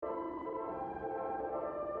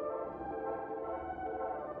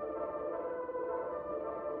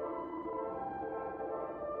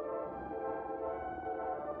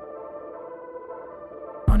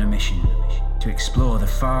on a mission to explore the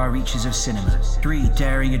far reaches of cinema. 3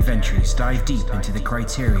 daring adventurers dive deep into the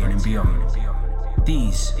Criterion and beyond.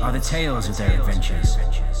 These are the tales of their adventures.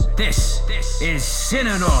 This is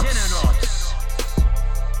Cinenauts!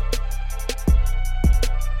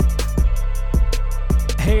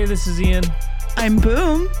 Hey, this is Ian. I'm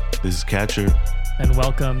Boom. This is Catcher. And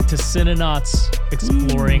welcome to Cinenauts,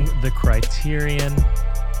 exploring the Criterion.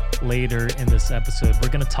 Later in this episode, we're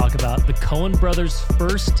going to talk about the Coen brothers'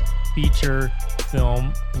 first feature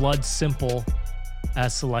film, Blood Simple,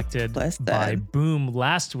 as selected by Boom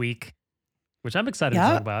last week, which I'm excited to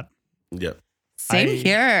talk about. Yeah. Same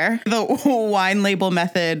here. The wine label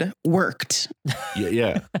method worked.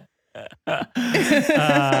 Yeah.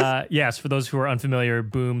 Yes, for those who are unfamiliar,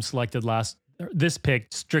 Boom selected this pick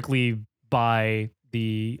strictly by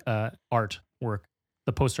the artwork,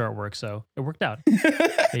 the poster artwork, so it worked out.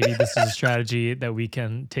 Maybe this is a strategy that we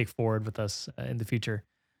can take forward with us in the future.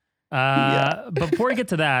 But before we get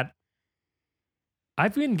to that,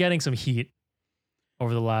 I've been getting some heat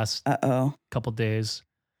over the last couple days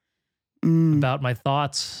about my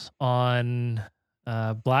thoughts on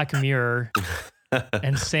Black Mirror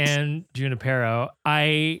and San Junipero.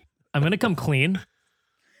 I'm going to come clean.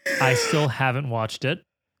 I still haven't watched it.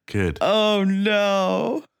 Good. Oh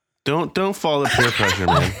no. Don't fall to peer pressure,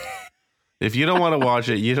 man. If you don't want to watch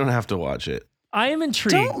it, you don't have to watch it. I am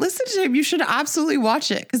intrigued. Don't listen to him. You should absolutely watch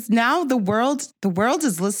it because now the world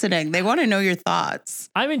is listening. They want to know your thoughts.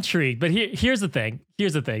 I'm intrigued, but here's the thing.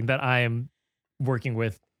 Here's the thing that I am working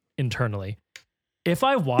with internally. If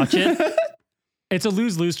I watch it, it's a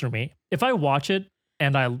lose-lose for me. If I watch it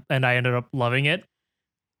and I ended up loving it,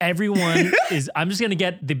 everyone I'm just gonna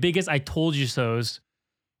get the biggest I told you so's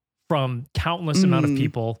from countless amount of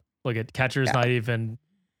people. Look at Catcher's not even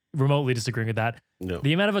remotely disagreeing with that. No.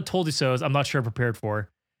 The amount of a told you so's I'm not sure I'm prepared for.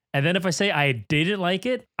 And then if I say I didn't like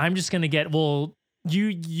it, I'm just gonna get, well,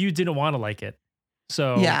 you didn't want to like it.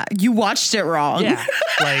 So yeah, you watched it wrong. Yeah.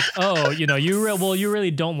 Like, oh, you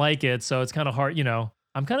really don't like it, so it's kind of hard,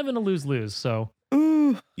 I'm kind of in a lose-lose. So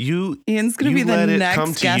Ian's gonna be the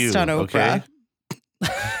next guest on Oprah.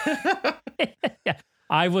 Okay? Yeah.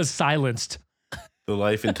 I was silenced. The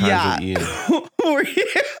life and times of Ian.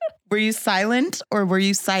 Were you silent or were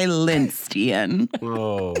you silenced, Ian?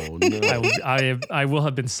 Oh no! I will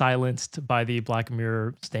have been silenced by the Black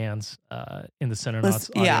Mirror stands in the Cinenauts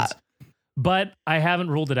audience. Yeah. But I haven't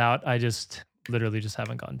ruled it out. I just literally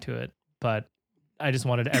haven't gotten to it. But I just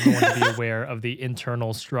wanted everyone to be aware of the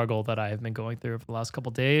internal struggle that I have been going through for the last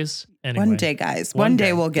couple of days. Anyway, one day, guys. One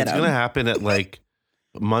day we'll get it. It's going to happen at like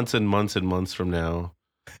months and months and months from now.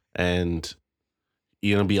 And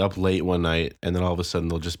you're going to be up late one night. And then all of a sudden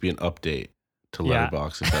there'll just be an update to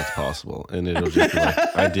Letterboxd if that's possible. And it'll just be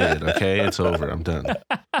like, I did it. Okay. It's over. I'm done.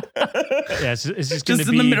 Yeah. It's just going to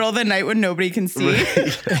be in the middle of the night when nobody can see.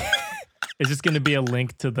 It's just going to be a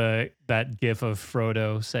link to that gif of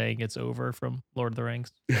Frodo saying it's over from Lord of the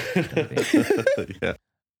Rings. Yeah.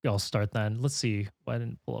 I'll start then. Let's see. I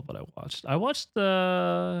didn't pull up what I watched. I watched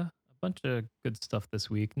a bunch of good stuff this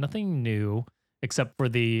week. Nothing new except for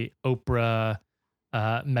the Oprah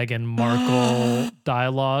Meghan Markle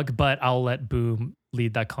dialogue, but I'll let Boom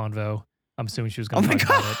lead that convo. I'm assuming she was going to talk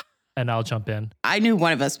about it, and I'll jump in. I knew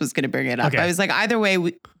one of us was going to bring it up. Okay. I was like, either way,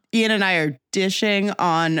 Ian and I are dishing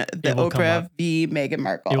on the Oprah v. Meghan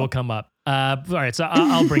Markle. It will come up. All right, so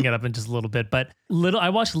I'll bring it up in just a little bit. But I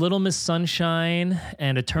watched Little Miss Sunshine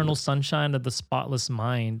and Eternal Sunshine of the Spotless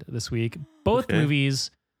Mind this week. Both movies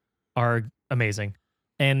are amazing.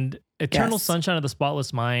 And Eternal Sunshine of the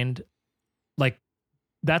Spotless Mind, like,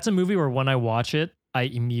 that's a movie where when I watch it, I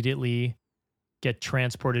immediately get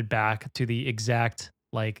transported back to the exact,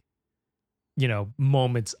 like,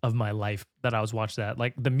 moments of my life that I was watching that.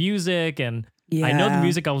 Like the music, and I know the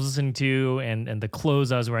music I was listening to and the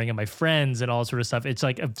clothes I was wearing and my friends and all sort of stuff. It's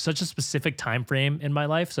like such a specific time frame in my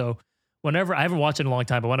life. So whenever I haven't watched it in a long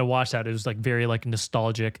time, but when I watched that, it was like very like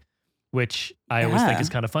nostalgic, which I always think is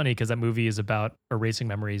kind of funny because that movie is about erasing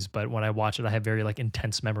memories. But when I watch it, I have very like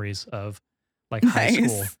intense memories of like high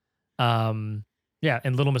school. And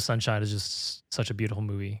Little Miss Sunshine is just such a beautiful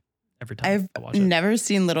movie. Every time I watch it. I've never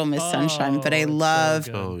seen Little Miss Sunshine, but I love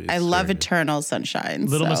Eternal Sunshine.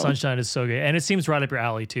 Little Miss Sunshine is so good, and it seems right up your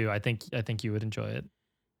alley too. I think you would enjoy it.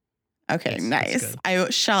 Okay, nice. I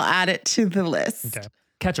shall add it to the list. Okay,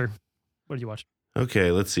 Catcher, what did you watch? Okay,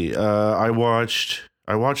 let's see. I watched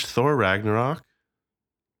Thor Ragnarok,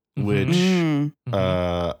 which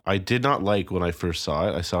I did not like when I first saw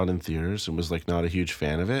it. I saw it in theaters and was like not a huge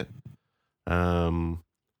fan of it.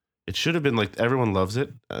 It should have been like everyone loves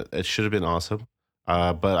it. It should have been awesome.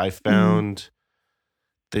 But I found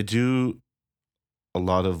they do a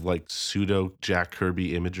lot of like pseudo Jack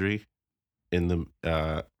Kirby imagery in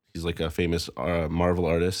the he's like a famous Marvel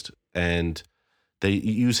artist, and they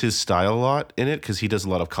use his style a lot in it because he does a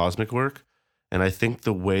lot of cosmic work. And I think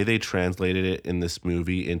the way they translated it in this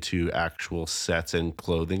movie into actual sets and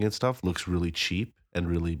clothing and stuff looks really cheap and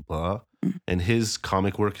really blah. And his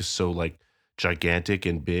comic work is so like gigantic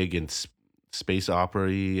and big and space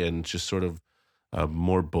opera-y and just sort of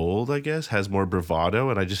more bold, I guess, has more bravado.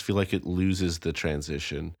 And I just feel like it loses the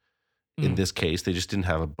transition. In this case, they just didn't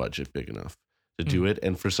have a budget big enough to do it.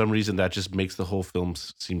 And for some reason, that just makes the whole film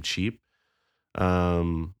seem cheap.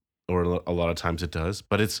 Or a lot of times it does,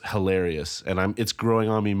 but it's hilarious. And it's growing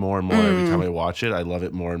on me more and more every time I watch it. I love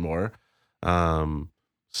it more and more.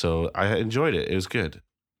 So I enjoyed it. It was good.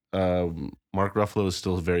 Mark Ruffalo is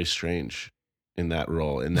still very strange in that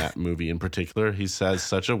role, in that movie in particular. He has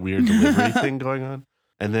such a weird delivery thing going on.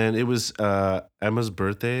 And then it was Emma's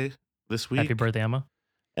birthday this week. Happy birthday, Emma.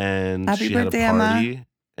 And she had a party. Emma.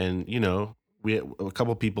 And, you know, we had a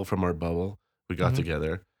couple people from our bubble. We got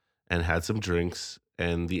together and had some drinks.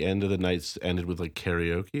 And the end of the night ended with like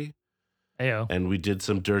karaoke. Ayo. And we did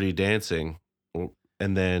some dirty dancing.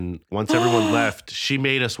 And then once everyone left, she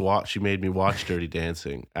made me watch Dirty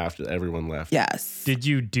Dancing after everyone left. Yes. Did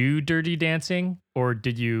you do Dirty Dancing or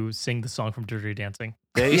did you sing the song from Dirty Dancing?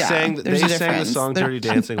 They sang the song Dirty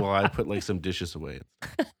Dancing while I put like some dishes away.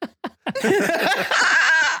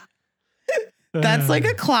 That's like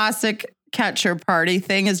a classic catcher party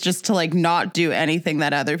thing, is just to like not do anything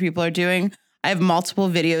that other people are doing. I have multiple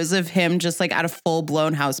videos of him just like at a full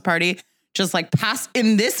blown house party, just like passed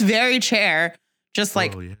in this very chair, just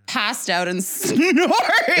like passed out and snoring.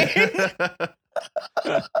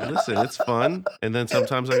 Listen, it's fun. And then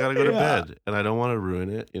sometimes I got to go to bed and I don't want to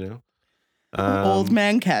ruin it, you know? Old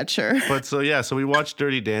man catcher. But so we watched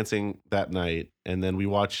Dirty Dancing that night and then we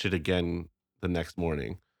watched it again the next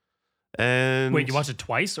morning. And wait, you watched it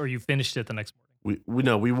twice or you finished it the next morning? We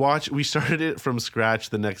started it from scratch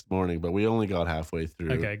the next morning, but we only got halfway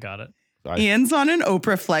through. Okay, got it. Ian's on an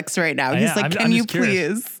Oprah flex right now. He's like, can you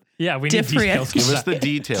please? Yeah, we need details. Give us the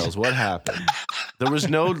details. What happened? There was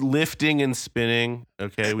no lifting and spinning.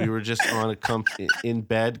 Okay, we were just on in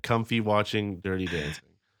bed, comfy, watching Dirty Dancing.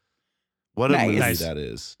 What a movie that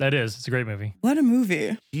is! That is. It's a great movie. What a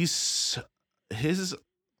movie! The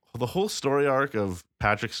whole story arc of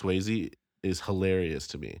Patrick Swayze is hilarious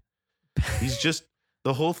to me. He's just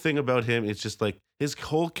the whole thing about him. It's just like his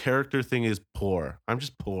whole character thing is poor. I'm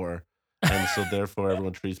just poor, and so therefore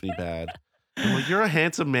everyone treats me bad. I'm like, you're a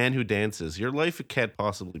handsome man who dances. Your life can't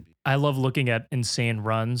possibly be. I love looking at insane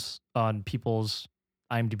runs on people's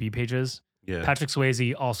IMDb pages. Yeah. Patrick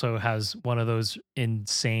Swayze also has one of those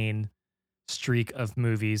insane streak of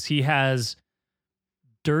movies. He has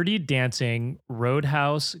Dirty Dancing,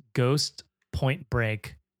 Roadhouse, Ghost, Point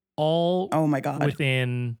Break, all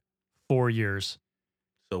within 4 years.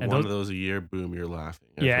 So one of those a year, boom, you're laughing.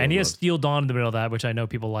 Yeah, and he has Steel Dawn in the middle of that, which I know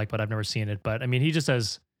people like, but I've never seen it. But I mean, he just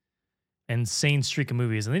has insane streak of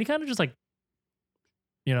movies, and then he kind of just like,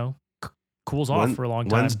 you know, cools off for a long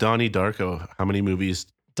time. When's Donnie Darko? How many movies?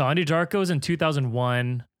 Donnie Darko is in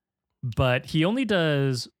 2001, but he only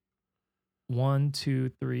does 1, 2,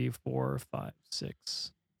 3, 4, 5,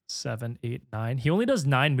 6, 7, 8, 9. He only does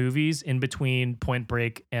 9 movies in between Point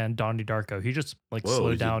Break and Donnie Darko. He just like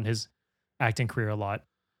slowed down his acting career a lot.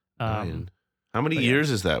 How many years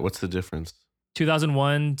is that? What's the difference?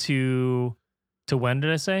 2001 to when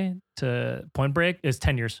did I say? To Point Break is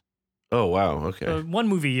 10 years. Oh, wow. Okay. One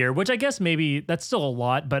movie a year, which I guess maybe that's still a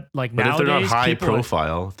lot, but like but nowadays. If they're not high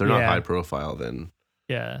profile, high profile, then.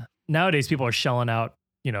 Yeah. Nowadays people are shelling out,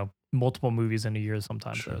 you know, multiple movies in a year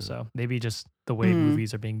sometimes. Sure. So maybe just the way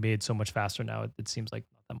movies are being made so much faster now, it seems like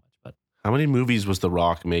not that much. But how many movies was The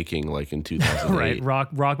Rock making like in 2008?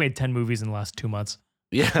 Right. Rock made 10 movies in the last 2 months.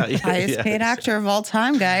 Yeah. Highest paid actor of all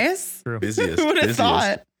time, guys. True. Busiest. Who would have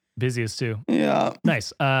thought? Busiest too. Yeah.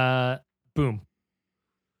 Nice. Boom.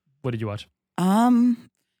 What did you watch? Yeah,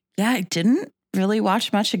 I didn't really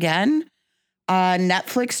watch much again.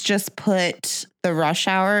 Netflix just put the Rush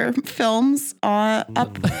Hour films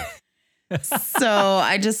up. So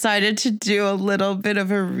I decided to do a little bit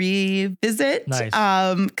of a revisit. Nice.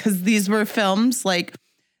 Because these were films like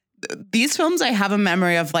these films I have a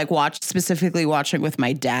memory of like specifically watching with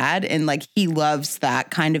my dad, and like he loves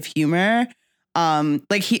that kind of humor. I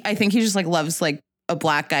think he just like loves like a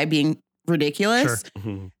black guy being ridiculous. Sure.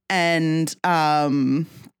 Mm-hmm. And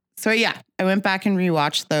so yeah, I went back and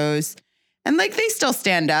rewatched those, and like they still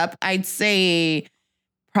stand up. I'd say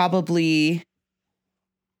probably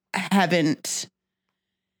haven't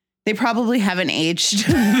aged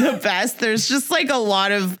the best. There's just like a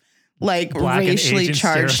lot of like Black racially and Asian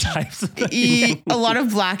charged, stereotypes. a lot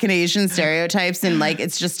of Black and Asian stereotypes, and like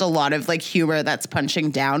it's just a lot of like humor that's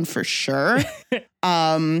punching down for sure.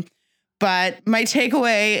 But my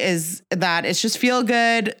takeaway is that it's just feel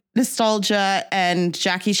good, nostalgia, and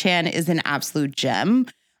Jackie Chan is an absolute gem.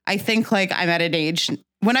 I think like I'm at an age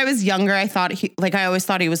when I was younger, I always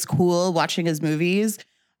thought he was cool watching his movies.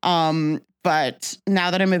 But now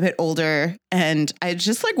that I'm a bit older and I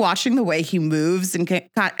just like watching the way he moves and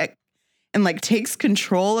like takes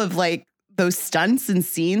control of like those stunts and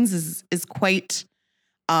scenes is quite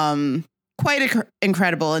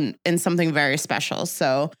incredible and something very special.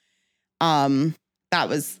 So that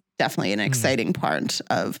was definitely an exciting part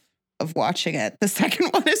of watching it. The second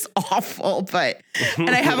one is awful, and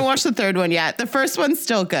I haven't watched the third one yet. The first one's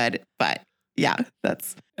still good, but yeah,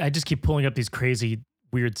 I just keep pulling up these crazy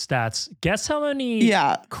weird stats. Guess how many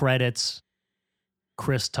credits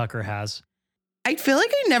Chris Tucker has? I feel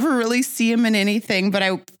like I never really see him in anything, but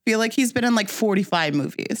I feel like he's been in like 45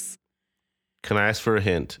 movies. Can I ask for a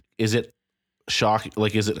hint? Is it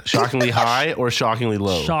shockingly high or shockingly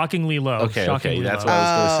low? Shockingly low. Okay, shockingly that's low. what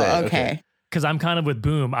I was going to say. Okay. Because I'm kind of with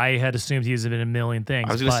Boom. I had assumed he was in a million things.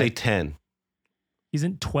 I was going to say 10. He's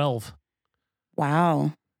in 12.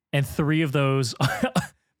 Wow. And 3 of those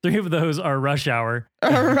are Rush Hour.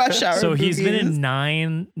 Rush Hour. So he's been movies. in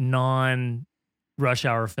 9 non-Rush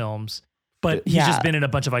Hour films, but he's just been in a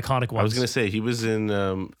bunch of iconic ones. I was going to say he was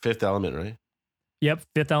in Fifth Element, right? Yep.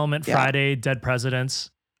 Fifth Element, Friday, Dead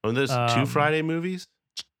Presidents. Oh, there's 2 Friday movies?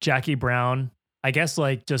 Jackie Brown. I guess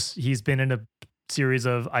like just he's been in a series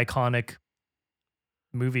of iconic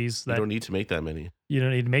movies that you don't need to make that many. You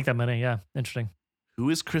don't need to make that many. Yeah. Interesting. Who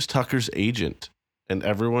is Chris Tucker's agent? And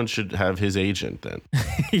everyone should have his agent then.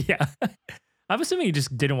 Yeah. I'm assuming he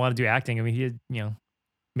just didn't want to do acting. I mean, he had,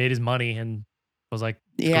 made his money and was like,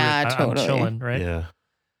 yeah, totally. I'm chilling, right? Yeah.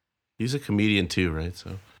 He's a comedian too, right?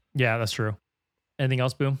 So yeah, that's true. Anything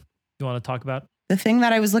else, Boom, you want to talk about? The thing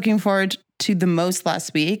that I was looking forward to the most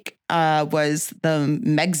last week was the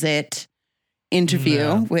Megxit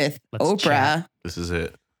interview with Oprah. Chat. This is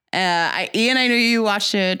it. Ian, I know you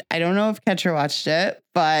watched it. I don't know if Ketcher watched it,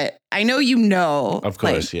 but I know you know. Of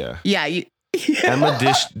course, yeah. Yeah. Emma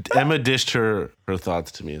dished her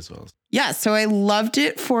thoughts to me as well. Yeah, so I loved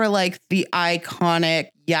it for like the iconic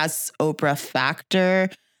yes Oprah factor.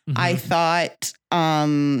 Mm-hmm. I thought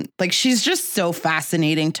like she's just so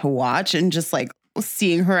fascinating to watch, and just like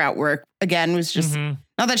seeing her at work again was just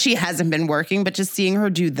not that she hasn't been working, but just seeing her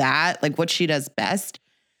do that, like what she does best,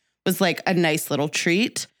 was like a nice little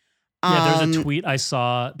treat. Yeah, there's a tweet I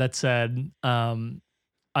saw that said,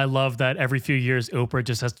 I love that every few years Oprah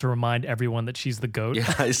just has to remind everyone that she's the GOAT.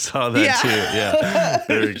 Yeah, I saw that too. Yeah,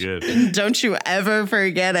 very good. Don't you ever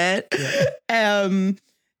forget it. Yeah.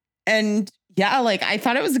 And yeah, like I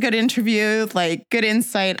thought it was a good interview, like good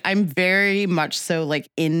insight. I'm very much so like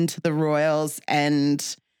into the royals and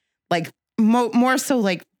like more so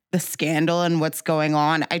like the scandal and what's going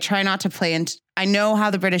on. I try not to play into, I know how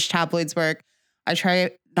the British tabloids work. I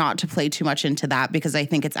try not to play too much into that because I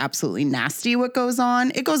think it's absolutely nasty what goes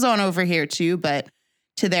on. It goes on over here too, but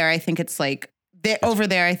to there, I think it's like over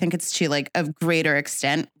there. I think it's to like a greater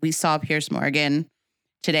extent. We saw Piers Morgan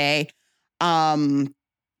today.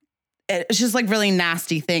 It's just like really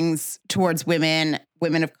nasty things towards women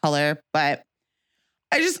of color. But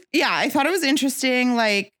I thought it was interesting.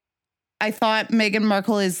 Like I thought Meghan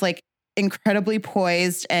Markle is like incredibly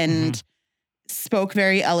poised and spoke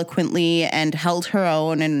very eloquently and held her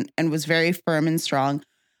own and was very firm and strong.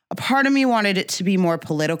 A part of me wanted it to be more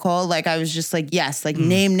political. Like I was just like, yes, like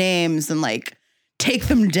name names and like take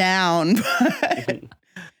them down. But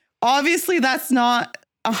obviously that's not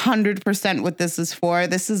 100% what this is for.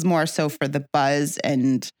 This is more so for the buzz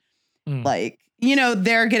and like,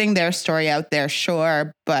 they're getting their story out there,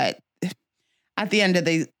 sure. But at the end of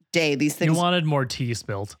the day, these things. You wanted more tea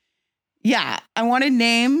spilled. Yeah, I wanted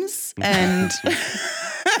names and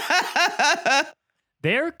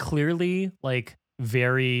they're clearly like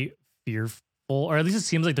very fearful, or at least it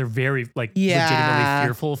seems like they're very like legitimately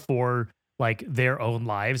fearful for like their own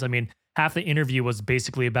lives. I mean, half the interview was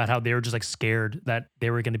basically about how they were just like scared that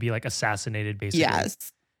they were going to be like assassinated basically. Yes.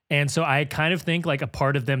 And so I kind of think like a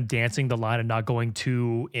part of them dancing the line and not going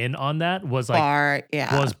too in on that was like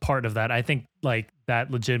was part of that. I think like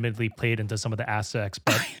that legitimately played into some of the aspects,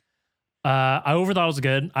 but I overthought it was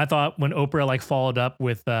good. I thought when Oprah like followed up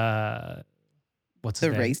with what's his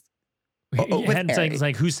name? Race.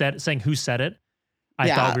 Saying who said it. I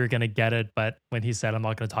thought we were gonna get it, but when he said I'm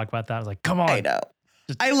not gonna talk about that, I was like, come on. I know.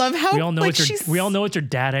 I love how we all know it's your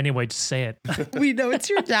dad anyway. Just say it. We know it's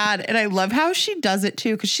your dad, and I love how she does it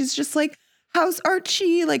too, because she's just like how's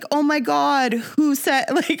Archie? Like, oh my God, who said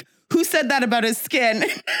that about his skin?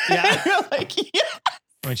 Yeah. You're like, yeah.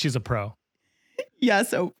 I mean, she's a pro.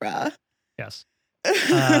 Yes, Oprah. Yes.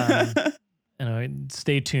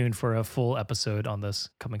 Stay tuned for a full episode on this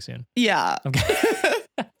coming soon. Yeah. Okay.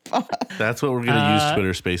 That's what we're going to use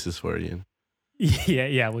Twitter Spaces for, Ian.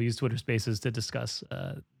 Yeah. We'll use Twitter Spaces to discuss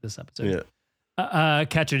this episode. Yeah.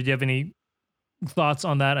 Catcher, did you have any thoughts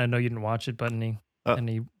on that? I know you didn't watch it, but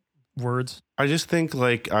any words? I just think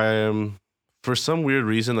like I am, for some weird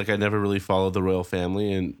reason, like I never really followed the royal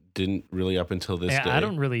family and didn't really up until this day. I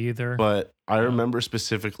don't really either. But I remember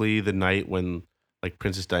specifically the night when like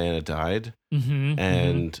Princess Diana died,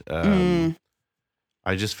 and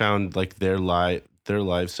I just found like their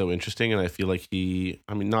lives so interesting, and I feel like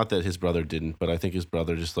not that his brother didn't, but I think his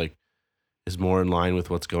brother just like is more in line with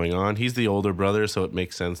what's going on. He's the older brother, so it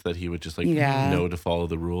makes sense that he would just like know to follow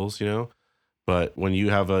the rules, you know. But when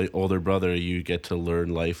you have an older brother, you get to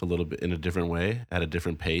learn life a little bit in a different way, at a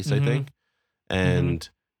different pace, I think. And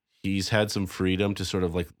he's had some freedom to sort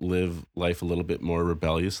of like live life a little bit more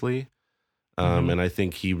rebelliously. And I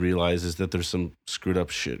think he realizes that there's some screwed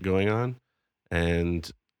up shit going on, and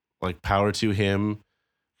like power to him.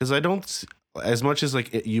 Because I don't, as much as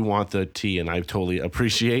like you want the tea, and I totally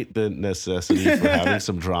appreciate the necessity for having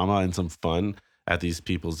some drama and some fun at these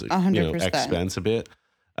people's expense a bit.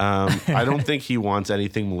 I don't think he wants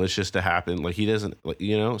anything malicious to happen. Like he doesn't,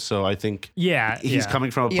 so I think he's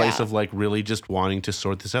coming from a place of like really just wanting to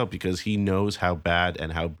sort this out, because he knows how bad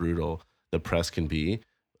and how brutal the press can be,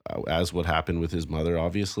 as what happened with his mother,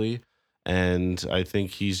 obviously. And I think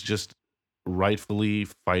he's just rightfully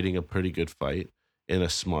fighting a pretty good fight in a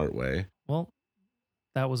smart way. Well,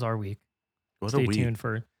 that was our week. Stay tuned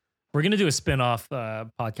for, we're going to do a spin-off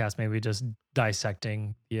podcast, maybe just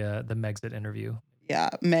dissecting the Megxit interview. Yeah,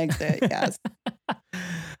 Megxit, yes.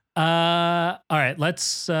 All right,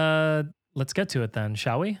 let's get to it then,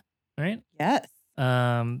 shall we? All right? Yes.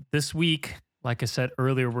 This week, like I said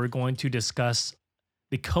earlier, we're going to discuss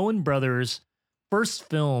the Coen brothers' first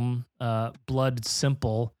film, Blood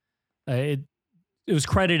Simple. It was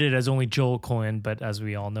credited as only Joel Coen, but as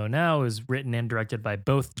we all know now, it was written and directed by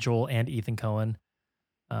both Joel and Ethan Coen,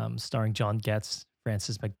 starring John Getz,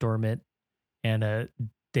 Frances McDormand, and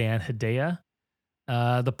Dan Hedaya.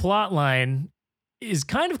 The plot line is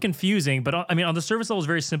kind of confusing, but I mean, on the surface level, it's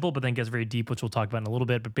very simple, but then gets very deep, which we'll talk about in a little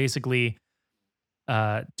bit. But basically,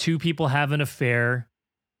 two people have an affair.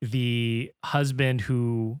 The husband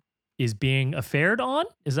who is being affared on,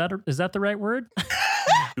 is that the right word?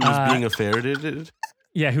 Who was being affairted?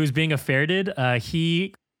 Yeah, who's being affairted.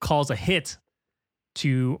 He calls a hit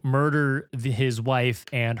to murder his wife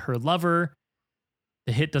and her lover.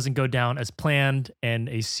 The hit doesn't go down as planned, and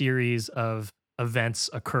a series of events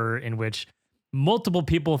occur in which multiple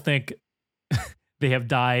people think they have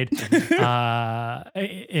died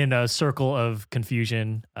in a circle of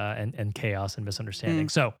confusion and chaos and misunderstanding.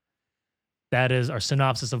 So that is our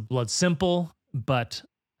synopsis of Blood Simple, but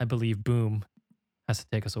I believe Boom has to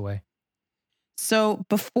take us away. So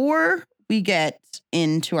before we get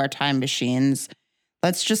into our time machines,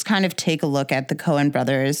 let's just kind of take a look at the Coen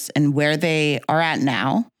brothers and where they are at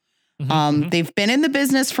now. They've been in the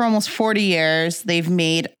business for almost 40 years. They've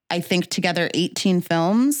made, I think, together 18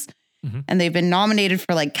 films, and they've been nominated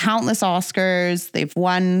for like countless Oscars. They've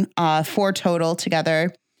won 4 total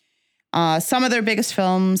together. Some of their biggest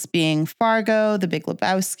films being Fargo, The Big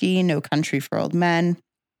Lebowski, No Country for Old Men.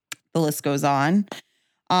 The list goes on.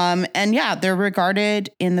 And yeah, they're regarded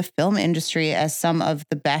in the film industry as some of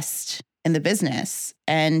the best in the business.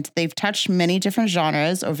 And they've touched many different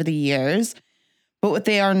genres over the years. But what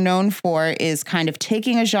they are known for is kind of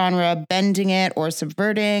taking a genre, bending it or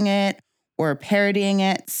subverting it or parodying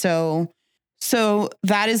it. So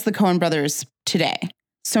that is the Coen brothers today.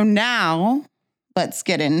 So now let's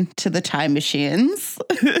get into the time machines.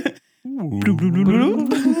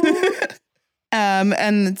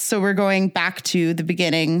 And so we're going back to the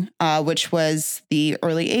beginning, which was the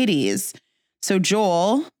early 80s. So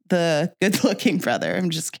Joel, the good-looking brother,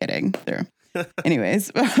 I'm just kidding.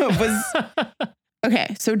 Anyways,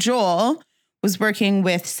 okay, so Joel was working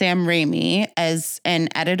with Sam Raimi as an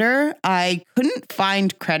editor. I couldn't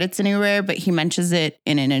find credits anywhere, but he mentions it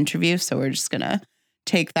in an interview, so we're just going to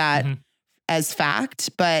take that as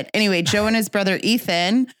fact. But anyway, Joe and his brother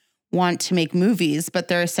Ethan want to make movies, but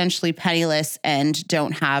they're essentially penniless and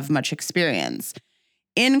don't have much experience.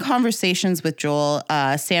 In conversations with Joel,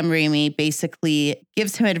 Sam Raimi basically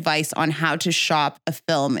gives him advice on how to shop a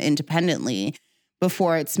film independently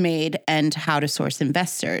before it's made and how to source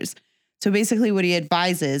investors. So basically what he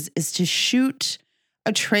advises is to shoot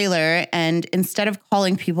a trailer, and instead of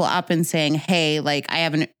calling people up and saying, hey, like I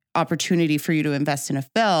have an opportunity for you to invest in a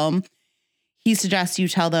film, he suggests you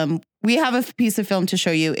tell them, we have a piece of film to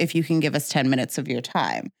show you if you can give us 10 minutes of your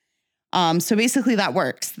time. So basically that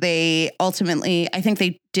works. They ultimately, I think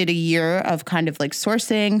they did a year of kind of like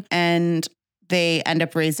sourcing, and they end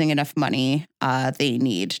up raising enough money they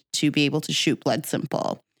need to be able to shoot Blood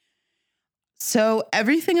Simple. So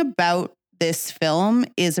everything about this film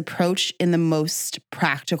is approached in the most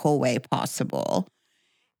practical way possible.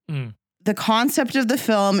 The concept of the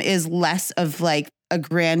film is less of like a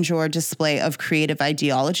grandeur display of creative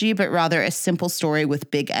ideology, but rather a simple story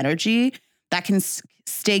with big energy that can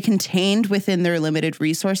stay contained within their limited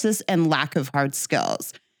resources and lack of hard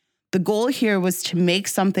skills. The goal here was to make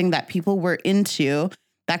something that people were into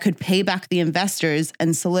that could pay back the investors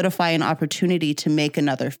and solidify an opportunity to make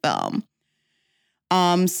another film.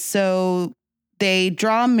 So they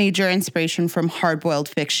draw major inspiration from hard-boiled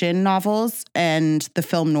fiction novels and the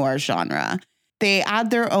film noir genre. They add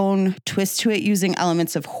their own twist to it using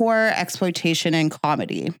elements of horror, exploitation, and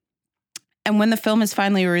comedy. And when the film is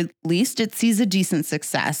finally released, it sees a decent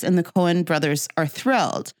success, and the Coen brothers are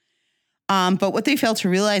thrilled. But what they fail to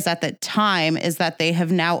realize at that time is that they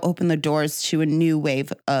have now opened the doors to a new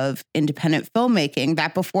wave of independent filmmaking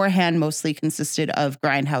that beforehand mostly consisted of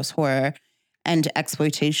grindhouse horror and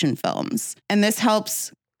exploitation films. And this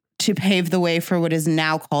helps to pave the way for what is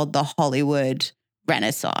now called the Hollywood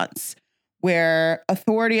Renaissance, where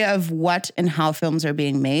authority of what and how films are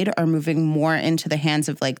being made are moving more into the hands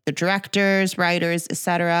of like the directors, writers,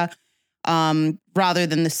 etc., rather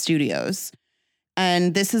than the studios.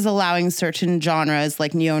 And this is allowing certain genres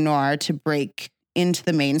like neo-noir to break into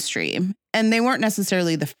the mainstream. And they weren't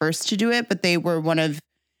necessarily the first to do it, but they were one of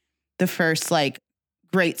the first like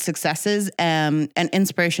great successes and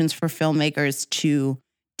inspirations for filmmakers to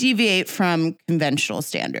deviate from conventional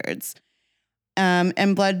standards.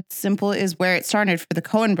 And Blood Simple is where it started for the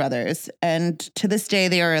Coen brothers. And to this day,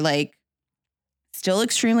 they are like still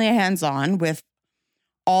extremely hands-on with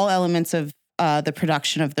all elements of the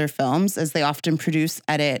production of their films, as they often produce,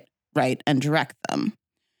 edit, write, and direct them.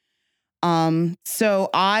 So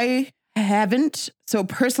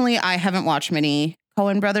personally, I haven't watched many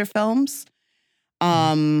Coen brother films.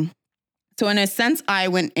 So in a sense, I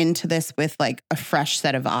went into this with like a fresh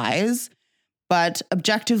set of eyes, but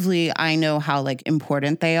objectively, I know how like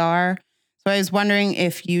important they are. So I was wondering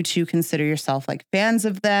if you two consider yourself like fans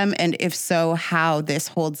of them, and if so, how this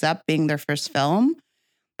holds up being their first film.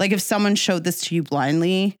 Like if someone showed this to you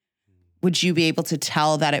blindly, would you be able to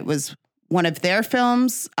tell that it was one of their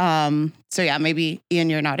films? So yeah, maybe Ian,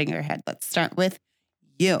 you're nodding your head. Let's start with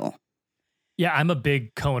you. Yeah, I'm a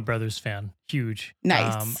big Coen brothers fan. Huge.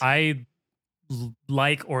 Nice. I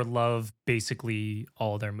like or love basically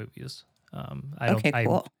all their movies.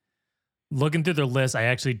 Cool. Looking through their list, I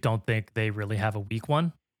actually don't think they really have a weak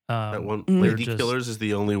one. That one, Lady Killers, is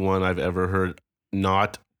the only one I've ever heard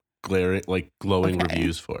not glowing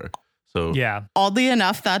reviews for. So yeah, oddly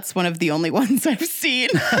enough, that's one of the only ones I've seen.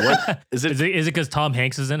 What is it? Is it because Tom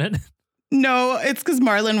Hanks is in it? No, it's because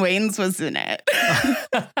Marlon Wayans was in it.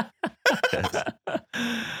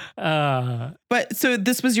 But so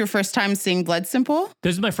this was your first time seeing Blood Simple?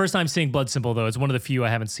 This is my first time seeing Blood Simple, though. It's one of the few I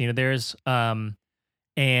haven't seen of theirs.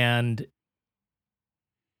 And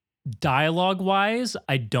dialogue-wise,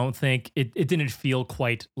 I don't think it didn't feel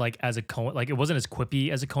quite like as a Coen, like it wasn't as quippy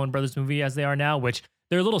as a Coen Brothers movie as they are now, which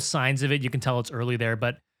there are little signs of it. You can tell it's early there.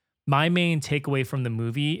 But my main takeaway from the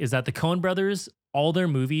movie is that the Coen Brothers, all their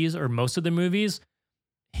movies or most of their movies,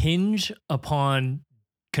 hinge upon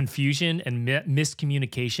confusion and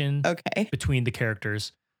miscommunication between the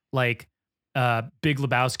characters. Like Big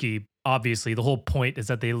Lebowski, obviously, the whole point is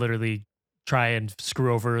that they literally try and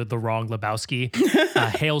screw over the wrong Lebowski.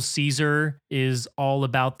 Hail Caesar is all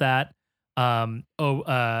about that. Let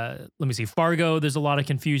me see. Fargo, there's a lot of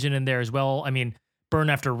confusion in there as well. I mean, Burn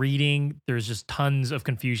After Reading, there's just tons of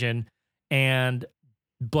confusion. And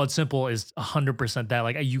Blood Simple is 100% that.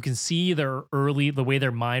 Like you can see the way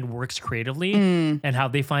their mind works creatively and how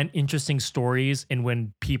they find interesting stories and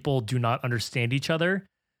when people do not understand each other.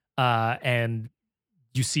 And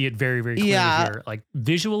you see it very, very clearly here. Like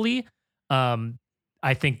visually,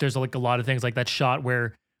 I think there's like a lot of things like that shot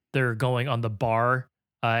where they're going on the bar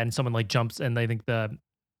and someone like jumps and I think the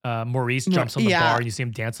Maurice jumps on the bar and you see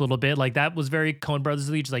him dance a little bit. Like that was very Coen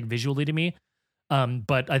Brothers-y, just like visually to me.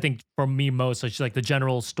 But I think for me most, it's like the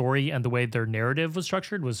general story and the way their narrative was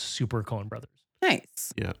structured was super Coen Brothers.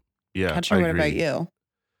 Nice. Yeah. Patrick, what about you?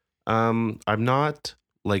 I'm not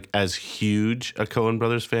like as huge a Coen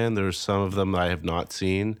Brothers fan. There's some of them I have not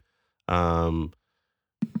seen.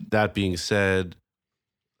 That being said,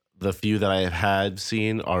 the few that I have had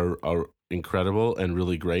seen are incredible and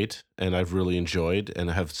really great, and I've really enjoyed and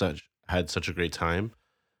have had such a great time.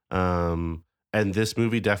 And this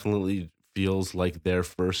movie definitely feels like their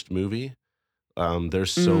first movie.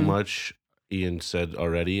 There's so much Ian said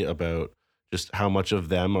already about just how much of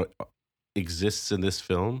them exists in this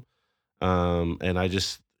film. And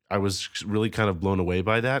I was really kind of blown away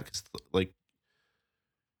by that, because like,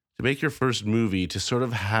 to make your first movie, to sort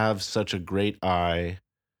of have such a great eye,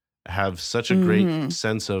 have such a great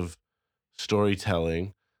sense of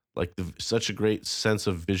storytelling, like such a great sense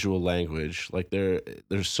of visual language. Like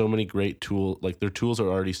there's so many great tools. Like their tools are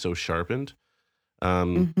already so sharpened.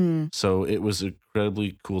 So it was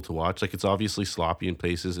incredibly cool to watch. Like, it's obviously sloppy in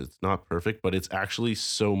places. It's not perfect, but it's actually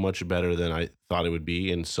so much better than I thought it would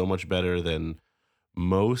be, and so much better than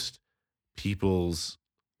most people's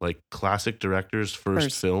like classic directors'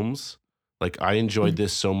 first films. Like, I enjoyed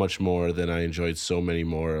this so much more than I enjoyed so many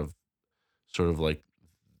more of sort of like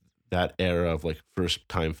that era of like first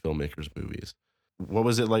time filmmakers movies. What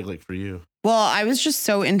was it like for you? Well, I was just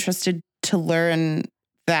so interested to learn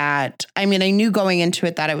that. I mean, I knew going into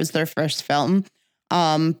it that it was their first film.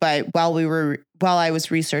 But while I was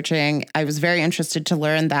researching, I was very interested to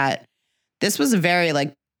learn that this was a very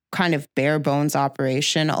like kind of bare bones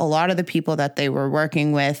operation. A lot of the people that they were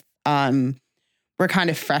working with were kind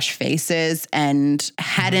of fresh faces and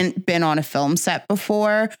hadn't been on a film set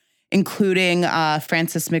before, including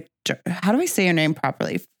Frances how do I say her name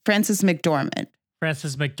properly? Frances McDormand.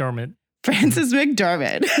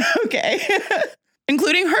 Okay.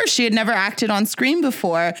 Including her. She had never acted on screen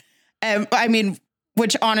before. I mean,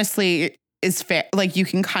 which honestly is fair. Like, you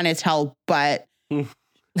can kind of tell, but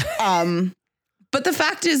but the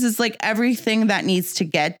fact is like everything that needs to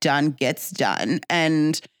get done gets done.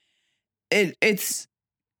 And it's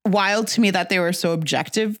wild to me that they were so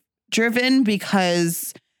objective driven,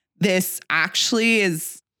 because this actually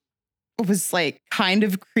was like kind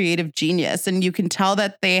of creative genius. And you can tell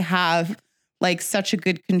that they have like such a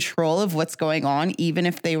good control of what's going on, even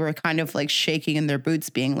if they were kind of like shaking in their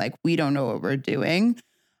boots, being like, we don't know what we're doing.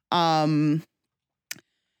 So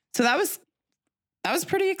that was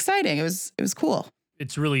pretty exciting. It was cool.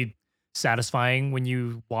 It's really satisfying when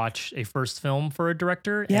you watch a first film for a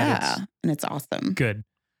director. Yeah. And it's awesome. Good.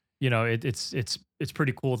 You know, it's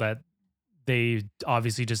pretty cool that they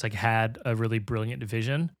obviously just like had a really brilliant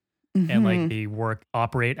vision and like they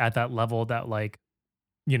operate at that level that, like,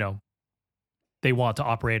 you know, they want to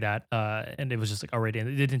operate at. And it was just like already, and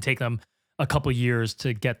it didn't take them a couple years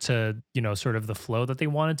to get to, you know, sort of the flow that they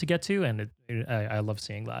wanted to get to. And I love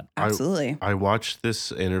seeing that. Absolutely. I watched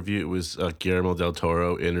this interview. It was Guillermo del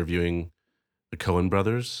Toro interviewing the Coen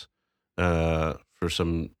brothers for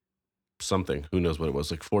something. Who knows what it was?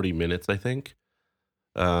 Like 40 minutes, I think.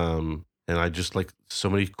 And I just like so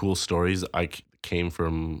many cool stories I came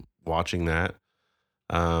from watching that.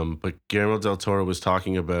 But Guillermo del Toro was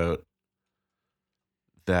talking about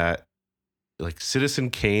that, like,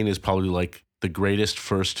 Citizen Kane is probably like the greatest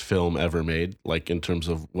first film ever made, like in terms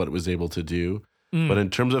of what it was able to do. But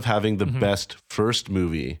in terms of having the best first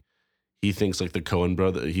movie, he thinks like the Coen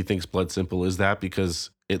brother, he thinks Blood Simple is that,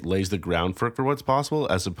 because it lays the groundwork for what's possible,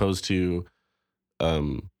 as opposed to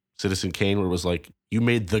Citizen Kane, where it was like, you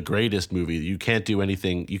made the greatest movie. You can't do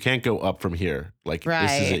anything. You can't go up from here. Like,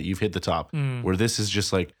 This is it. You've hit the top. Where this is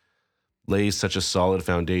just like lays such a solid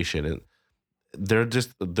foundation. And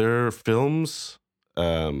their films,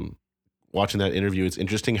 watching that interview, it's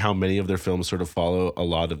interesting how many of their films sort of follow a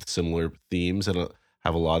lot of similar themes and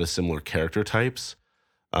have a lot of similar character types.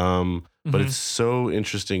 But it's so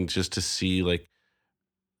interesting just to see like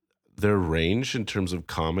their range in terms of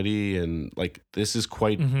comedy, and like this is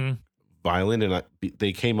quite violent, and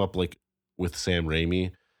they came up like with Sam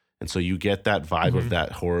Raimi, and so you get that vibe of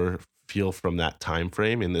that horror feel from that time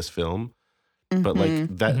frame in this film. But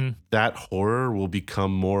like that horror will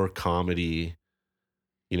become more comedy,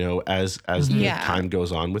 you know, as the time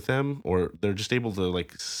goes on with them, or they're just able to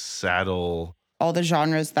like saddle all the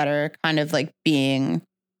genres that are kind of like being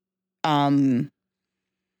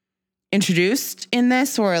introduced in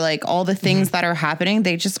this, or like all the things that are happening.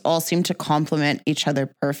 They just all seem to complement each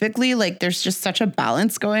other perfectly. Like, there's just such a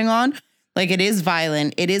balance going on. Like, it is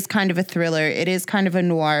violent. It is kind of a thriller. It is kind of a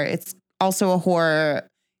noir. It's also a horror.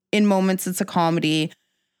 In moments, it's a comedy.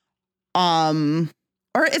 Or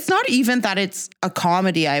it's not even that it's a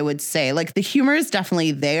comedy, I would say. Like, the humor is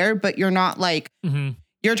definitely there, but you're not like,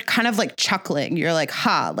 you're kind of like chuckling. You're like,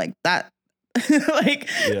 like that, like,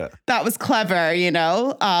 that was clever, you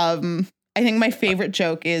know? I think my favorite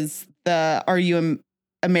joke is the, are you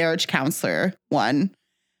a marriage counselor one,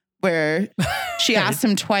 where she asked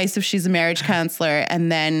him twice if she's a marriage counselor,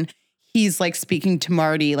 and then he's like speaking to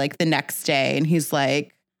Marty like the next day, and he's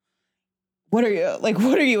like, what are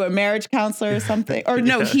you, a marriage counselor or something? Or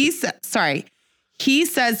no, he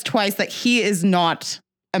says twice that he is not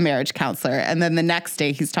a marriage counselor. And then the next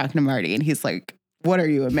day he's talking to Marty and he's like, what are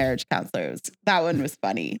you, a marriage counselor? That one was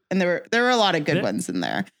funny. And there were a lot of good ones in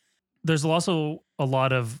there. There's also a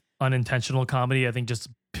lot of unintentional comedy, I think, just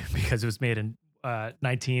because it was made in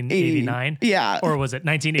 1989. Yeah. Or was it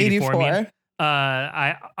 1984? I mean,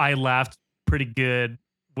 I laughed pretty good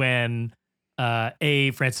when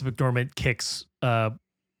Frances McDormand kicks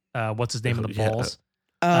what's his name in the balls.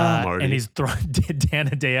 And he's throwing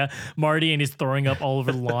Danadea, Marty, and he's throwing up all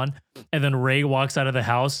over the lawn. And then Ray walks out of the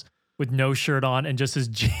house with no shirt on and just his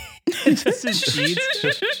jeans.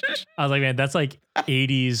 I was like, man, that's like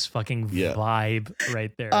 80s fucking vibe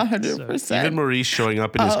right there. 100%. So, even Maurice showing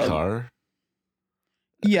up in his car.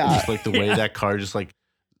 Yeah. Just like the way that car just like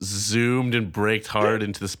zoomed and braked hard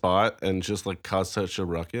into the spot and just like caused such a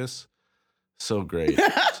ruckus. So great.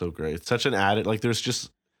 So great. Such an added, like there's just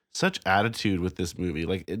such attitude with this movie.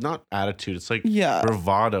 Like not attitude, it's like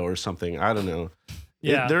bravado or something. I don't know.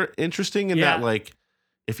 Yeah. They're interesting in that, like,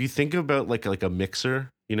 if you think about like a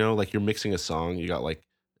mixer, you know, like you're mixing a song, you got like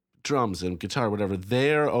drums and guitar, whatever.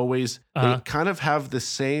 They're always, they kind of have the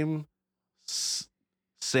same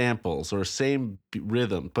samples or same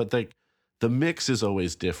rhythm, but like the mix is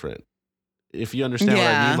always different. If you understand what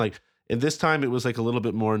I mean, like in this time it was like a little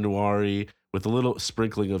bit more noir-y with a little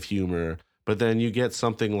sprinkling of humor. But then you get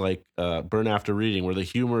something like Burn After Reading, where the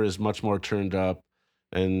humor is much more turned up,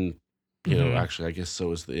 and you know, actually, I guess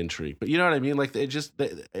so is the intrigue. But you know what I mean? Like it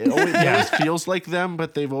always feels like them,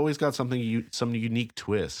 but they've always got some unique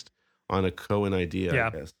twist on a Coen idea. Yeah. I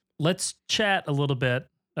guess. Let's chat a little bit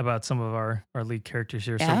about some of our lead characters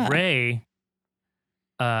here. Yeah. So Ray,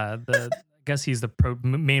 I guess he's the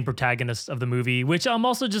main protagonist of the movie, which I'm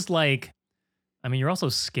also just like, I mean, you're also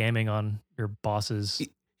scamming on your bosses.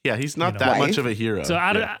 Yeah, he's not that much of a hero. So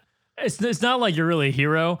it's not like you're really a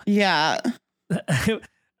hero. Yeah.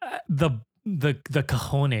 The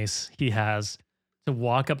cojones he has to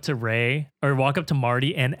walk up to Ray or walk up to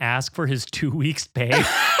Marty and ask for his 2 weeks pay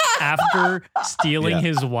after stealing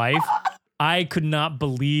his wife. I could not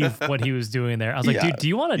believe what he was doing there. I was like, dude, do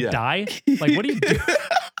you want to die? Like, what do you do?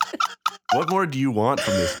 What more do you want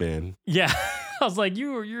from this man? Yeah. I was like,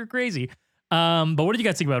 you're crazy. But what did you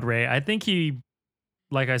guys think about Ray? I think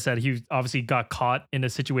like I said, he obviously got caught in a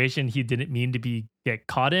situation he didn't mean to get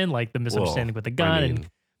caught in, like the misunderstanding with the gun. And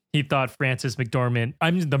he thought Frances McDormand,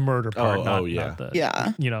 I mean the murder part, not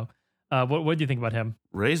the, you know. What do you think about him?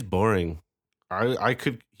 Ray's boring.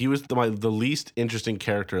 He was the least interesting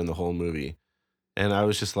character in the whole movie. And I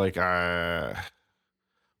was just like, why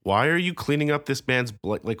are you cleaning up this man's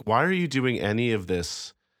blood? Like, why are you doing any of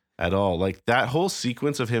this at all? Like that whole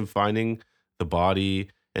sequence of him finding the body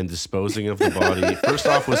and disposing of the body, first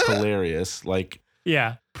off, was hilarious. Like,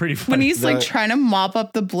 yeah, pretty funny. When he's like trying to mop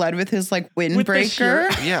up the blood with his like windbreaker.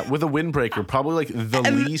 Yeah, with a windbreaker, probably like the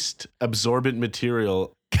least absorbent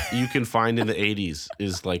material you can find in the 80s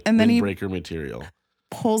is like windbreaker material.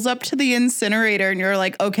 Pulls up to the incinerator and you're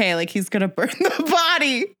like, okay, like he's gonna burn the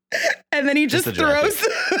body. And then he just throws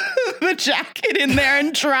the jacket in there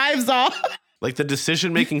and drives off. Like the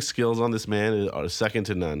decision-making skills on this man are second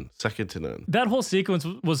to none. Second to none. That whole sequence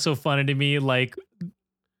was so funny to me. Like,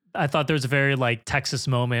 I thought there was a very like Texas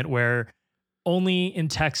moment where only in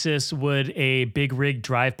Texas would a big rig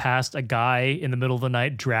drive past a guy in the middle of the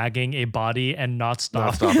night dragging a body and not stop.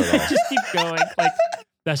 Not stop at all. Just keep going. Like,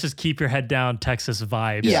 that's just keep your head down Texas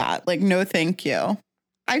vibes. Yeah, like no thank you.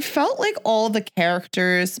 I felt like all the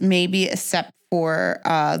characters, maybe except for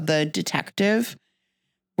the detective,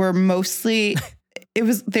 were mostly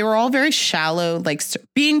they were all very shallow, like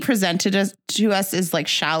being presented to us as like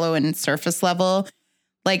shallow and surface level.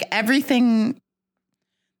 Like everything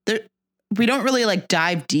there, we don't really like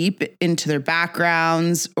dive deep into their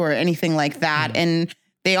backgrounds or anything like that. And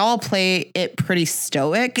they all play it pretty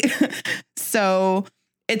stoic. So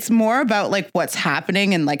it's more about like what's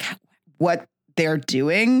happening and like what they're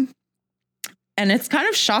doing. And it's kind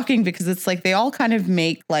of shocking because it's like they all kind of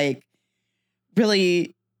make like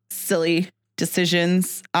really silly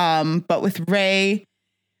decisions. But with Ray,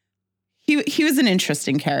 he was an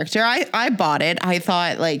interesting character. I bought it. I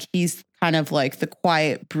thought like he's kind of like the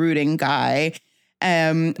quiet, brooding guy.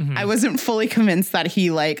 I wasn't fully convinced that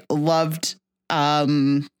he like loved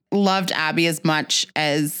Abby as much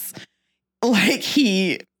as like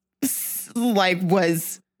he like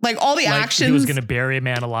was like all the like actions. He was going to bury a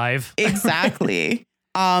man alive. Exactly.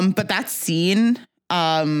 But that scene,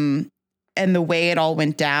 and the way it all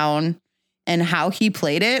went down, and how he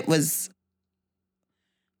played it was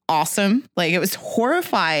awesome. Like, it was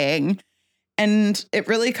horrifying, and it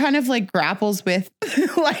really kind of like grapples with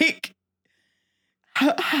like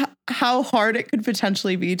how hard it could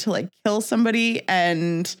potentially be to like kill somebody.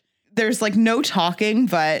 And there's like no talking,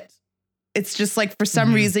 but it's just like for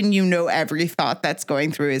some reason, you know, every thought that's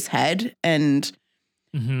going through his head. And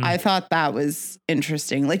I thought that was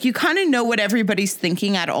interesting. Like, you kind of know what everybody's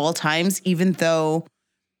thinking at all times, even though,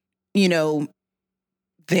 you know,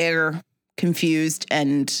 they're confused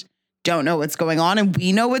and don't know what's going on, and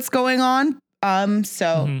we know what's going on.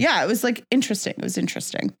 Yeah, it was like interesting. It was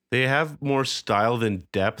interesting. They have more style than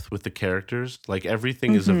depth with the characters. Like,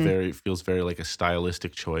 everything is feels very like a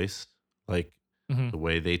stylistic choice. Like the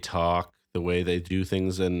way they talk, the way they do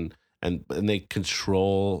things, and they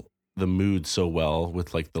control the mood so well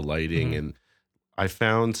with like the lighting. And I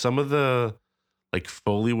found some of the like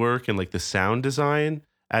Foley work and like the sound design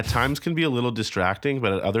at times can be a little distracting,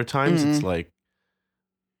 but at other times it's like,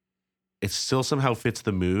 it still somehow fits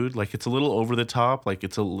the mood. Like, it's a little over the top. Like,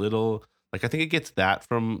 it's a little, like, I think it gets that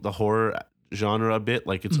from the horror genre a bit.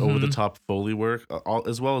 Like, it's over the top Foley work,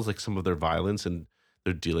 as well as like some of their violence, and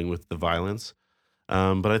they're dealing with the violence.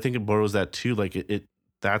 But I think it borrows that too. Like, it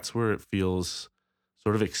that's where it feels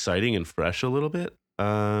sort of exciting and fresh a little bit.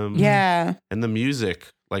 Yeah. And the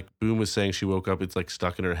music, like Boom was saying, she woke up, it's like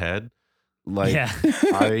stuck in her head. Like,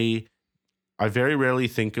 I very rarely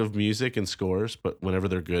think of music and scores, but whenever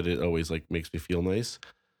they're good, it always like makes me feel nice.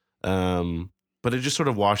 But it just sort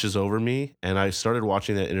of washes over me. And I started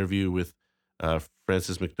watching that interview with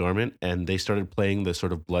Frances McDormand, and they started playing the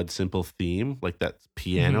sort of Blood Simple theme, like that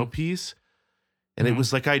piano piece. And it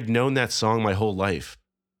was like I'd known that song my whole life.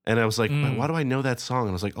 And I was like, why do I know that song? And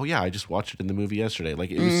I was like, oh yeah, I just watched it in the movie yesterday. Like,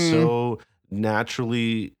 it was so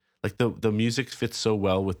naturally, like the music fits so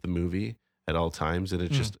well with the movie at all times. And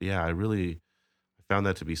it just, I really found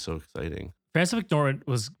that to be so exciting. Frances McDormand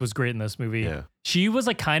was great in this movie. Yeah. She was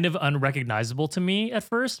like kind of unrecognizable to me at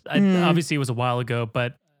first. Obviously, it was a while ago,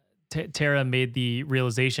 but Tara made the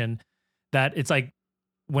realization that it's like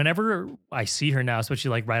whenever I see her now,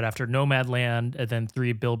 especially like right after Nomadland and then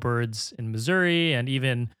 3 Billboards in Missouri and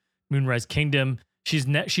even Moonrise Kingdom,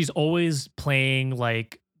 she's always playing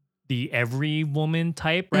like the every woman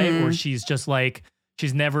type, right? Or she's just like,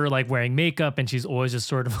 she's never like wearing makeup, and she's always just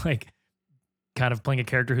sort of like kind of playing a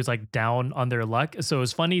character who's like down on their luck. So it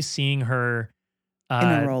was funny seeing her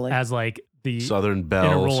as like the Southern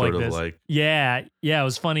Belle, sort of like. Yeah. It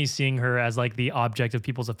was funny seeing her as like the object of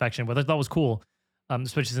people's affection, which I thought was cool.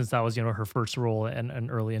 Especially since that was, you know, her first role and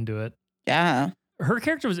early into it. Yeah. Her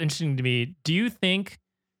character was interesting to me. Do you think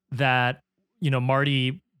that, you know,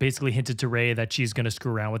 Marty basically hinted to Ray that she's going to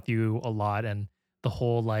screw around with you a lot, and the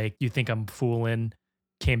whole like, you think I'm fooling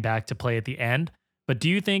came back to play at the end? But do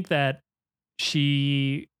you think that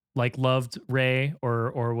she like loved Ray,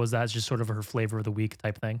 or was that just sort of her flavor of the week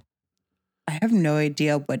type thing? I have no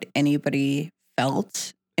idea what anybody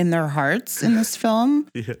felt in their hearts in this film.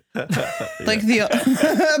 Like the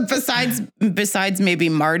besides maybe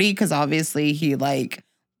Marty, because obviously he like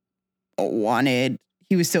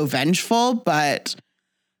he was so vengeful, but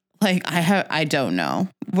like I don't know.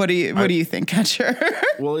 What do you think, Catcher?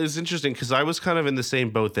 Well, it's interesting because I was kind of in the same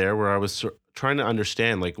boat there, where I was trying to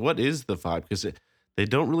understand like what is the vibe, because they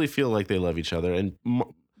don't really feel like they love each other, and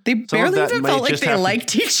they barely even felt like they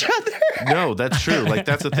liked each other. No, that's true. Like,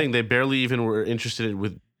 that's the thing. They barely even were interested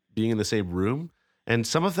with being in the same room. And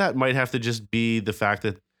some of that might have to just be the fact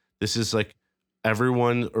that this is like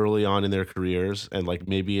everyone early on in their careers. And like,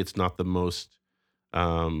 maybe it's not the most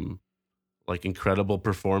like incredible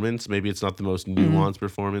performance. Maybe it's not the most nuanced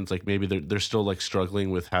performance. Like, maybe they're still like struggling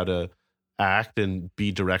with how to act and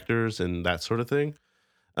be directors and that sort of thing.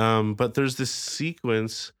 But there's this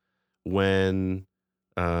sequence when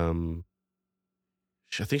I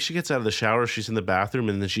think she gets out of the shower, she's in the bathroom,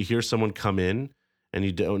 and then she hears someone come in, and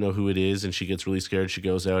you don't know who it is, and she gets really scared. She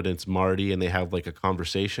goes out, and it's Marty, and they have like a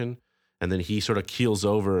conversation, and then he sort of keels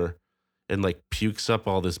over and like pukes up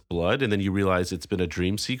all this blood, and then you realize it's been a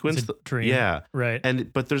dream sequence. It's a dream. Yeah. Right.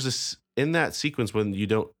 But there's this in that sequence when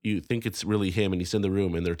you think it's really him, and he's in the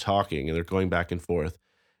room, and they're talking, and they're going back and forth,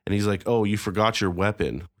 and he's like, "Oh, you forgot your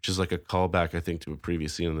weapon," which is like a callback, I think, to a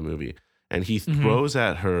previous scene in the movie. And he throws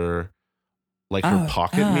at her like her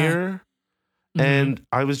pocket mirror. And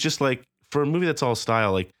I was just like, for a movie that's all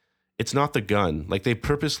style, like, it's not the gun. Like, they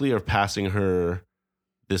purposely are passing her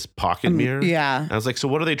this pocket mirror. Yeah. And I was like, so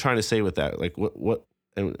what are they trying to say with that? Like, what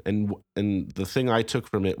and the thing I took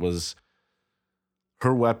from it was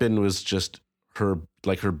her weapon was just her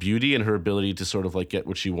beauty and her ability to sort of like get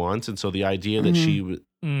what she wants. And so the idea that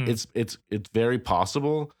it's very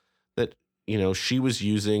possible that she was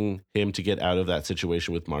using him to get out of that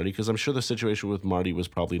situation with Marty, because I'm sure the situation with Marty was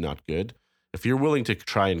probably not good. If you're willing to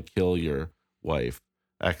try and kill your wife,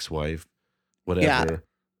 ex-wife, whatever,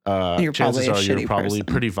 chances are you're probably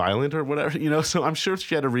pretty violent or whatever, so I'm sure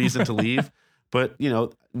she had a reason to leave. But,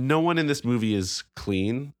 no one in this movie is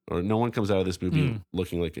clean, or no one comes out of this movie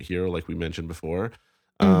looking like a hero, like we mentioned before.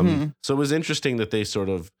 So it was interesting that they sort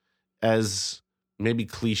of, as maybe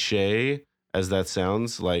cliche as that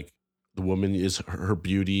sounds, like the woman is her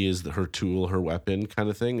beauty is her tool, her weapon kind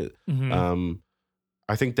of thing.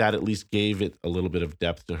 I think that at least gave it a little bit of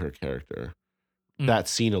depth to her character. That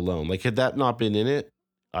scene alone, like had that not been in it,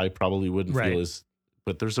 I probably wouldn't feel as,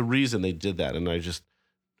 but there's a reason they did that. And I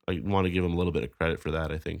want to give them a little bit of credit for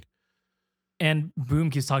that, I think. And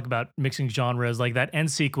Boom keeps talking about mixing genres. Like that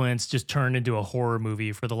end sequence just turned into a horror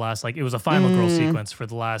movie for the last, it was a Final Girl sequence for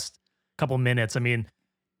the last couple minutes. I mean,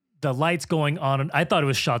 the lights going on, and I thought it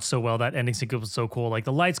was shot so well. That ending sequence was so cool. Like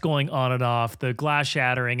the lights going on and off, the glass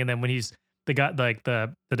shattering, and then when they got like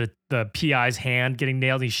the PI's hand getting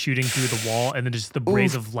nailed, he's shooting through the wall, and then just the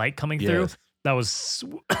blaze of light coming through. That was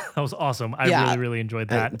awesome. I really, really enjoyed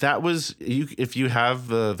that. And that was if you have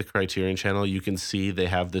the Criterion channel, you can see they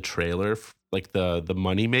have the trailer, like the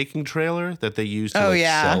money making trailer that they use to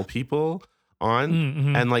sell people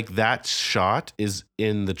on, and like that shot is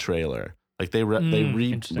in the trailer. Like they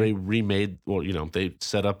remade, they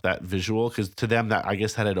set up that visual, because to them that, I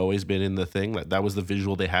guess, that had always been in the thing. That was the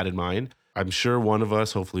visual they had in mind. I'm sure one of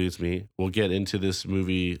us, hopefully it's me, will get into this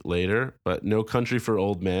movie later, but No Country for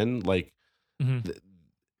Old Men, like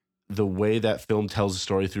the way that film tells a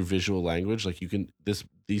story through visual language, like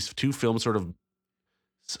these two films sort of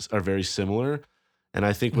are very similar. And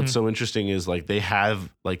I think what's so interesting is like they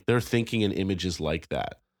have, like they're thinking in images like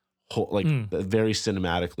that. Very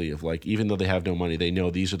cinematically, of like, even though they have no money, they know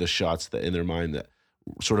these are the shots that in their mind that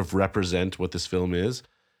sort of represent what this film is.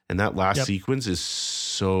 And that last sequence is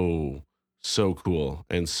so cool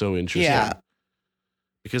and so interesting. Yeah.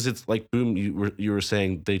 Because it's like, Boom, you were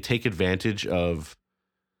saying they take advantage of,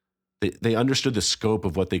 they understood the scope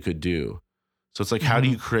of what they could do. So it's like, how do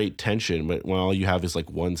you create tension when all you have is like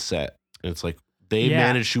one set? And it's like they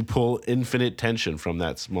managed to pull infinite tension from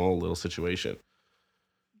that small little situation.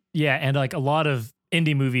 Yeah, and like a lot of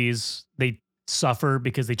indie movies, they suffer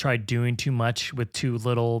because they try doing too much with too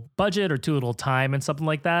little budget or too little time and something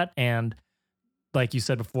like that. And like you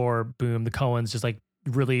said before, Boom, the Coens just like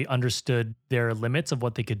really understood their limits of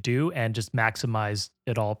what they could do and just maximized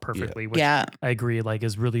it all perfectly. Which I agree, like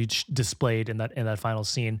is really displayed in that final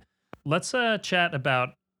scene. Let's chat about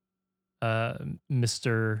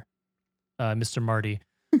Mr. Marty.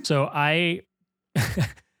 So Dan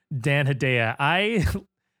Hedaya,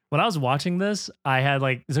 when I was watching this, I had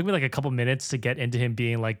it took me like a couple minutes to get into him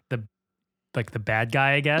being like the bad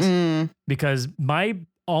guy, I guess, because my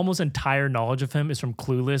almost entire knowledge of him is from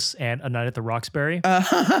Clueless and A Night at the Roxbury,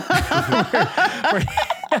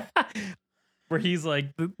 where he's like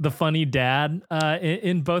the funny dad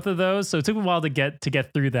in both of those. So it took me a while to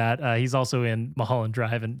get through that. He's also in Mulholland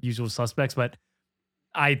Drive and Usual Suspects, but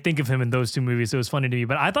I think of him in those two movies, so it was funny to me.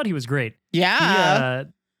 But I thought he was great. Yeah,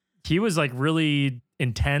 he was like really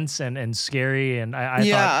intense and scary, and I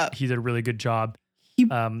thought he did a really good job. He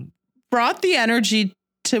brought the energy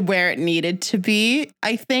to where it needed to be,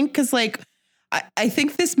 I think, because like I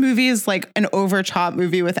think this movie is like an over top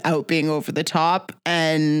movie without being over the top,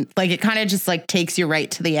 and like it kind of just like takes you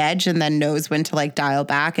right to the edge and then knows when to like dial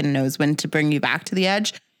back and knows when to bring you back to the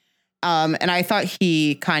edge. And I thought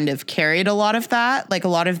he kind of carried a lot of that, like a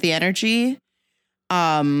lot of the energy.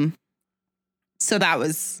 So that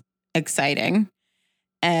was exciting.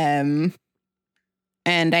 And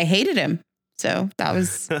I hated him. So that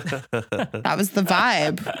was the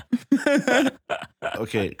vibe.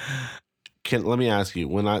 Okay. Let me ask you,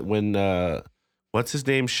 when what's his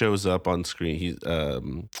name shows up on screen, he's a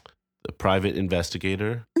private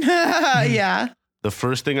investigator. Yeah. The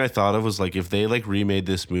first thing I thought of was like, if they like remade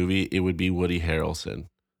this movie, it would be Woody Harrelson.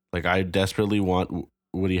 Like I desperately want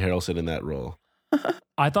Woody Harrelson in that role.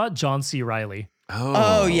 I thought John C. Reilly.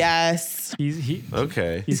 Oh yes.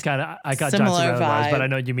 Okay. He's kind of, I got Similar John C. Reilly, vibe. but I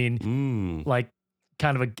know what you mean like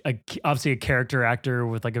kind of obviously a character actor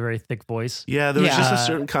with like a very thick voice. Yeah, there was just a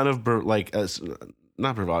certain kind of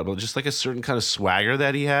not bravado, but just like a certain kind of swagger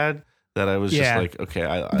that he had that I was just like, okay,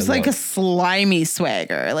 it was like a slimy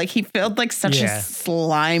swagger. Like he felt like such a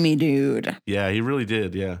slimy dude. Yeah, he really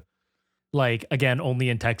did. Yeah. Like, again, only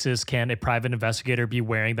in Texas can a private investigator be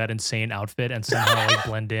wearing that insane outfit and somehow like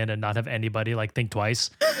blend in and not have anybody like think twice.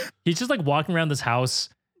 He's just like walking around this house.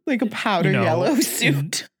 Like a powder yellow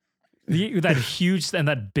suit. That huge and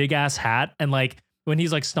that big ass hat. And like, when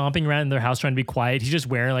he's like stomping around in their house trying to be quiet, he's just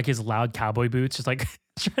wearing like his loud cowboy boots, just like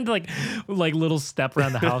trying to like little step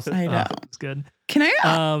around the house. I know. It's good. Can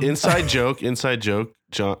I? Inside joke.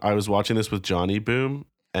 John, I was watching this with Johnny Boom,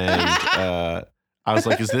 and I was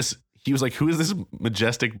like, he was like, who is this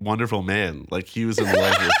majestic, wonderful man? Like, he was in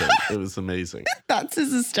love with him. It was amazing. That's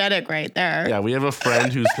his aesthetic right there. Yeah, we have a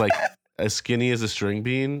friend who's like as skinny as a string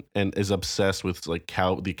bean and is obsessed with like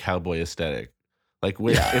the cowboy aesthetic. Like,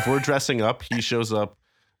 if we're dressing up, he shows up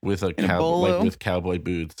with a with cowboy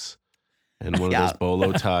boots and one of those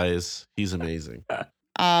bolo ties. He's amazing.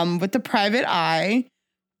 With the Private Eye,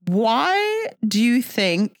 why do you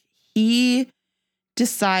think he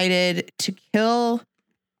decided to kill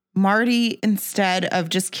Marty instead of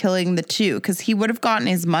just killing the two? Because he would have gotten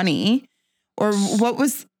his money, or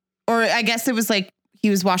I guess it was like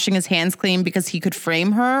he was washing his hands clean because he could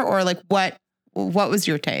frame her, or like what was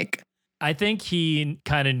your take? I think he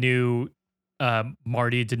kind of knew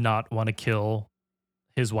Marty did not want to kill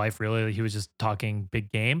his wife, really. He was just talking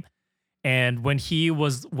big game. And when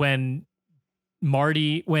the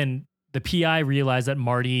PI realized that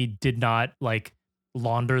Marty did not like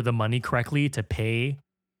launder the money correctly to pay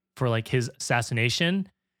for like his assassination,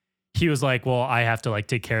 he was like, well, I have to like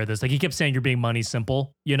take care of this. Like, he kept saying, you're being money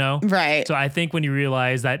simple, you know? Right. So I think when he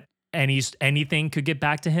realized that anything could get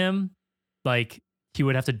back to him, like, he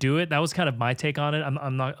would have to do it. That was kind of my take on it.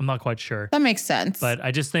 I'm not quite sure. That makes sense. But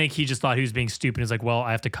I just think he just thought he was being stupid. He's like, well,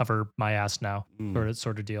 I have to cover my ass now,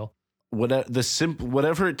 sort of deal.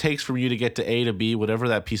 Whatever it takes for you to get to A to B, whatever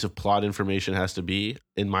that piece of plot information has to be,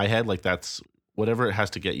 in my head, like, that's whatever it has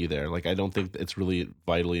to get you there. Like, I don't think it's really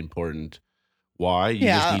vitally important why. You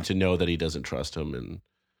just need to know that he doesn't trust him, and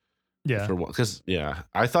because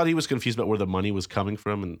I thought he was confused about where the money was coming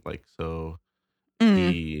from, and like, so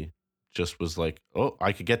he just was like, oh,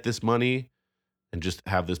 I could get this money and just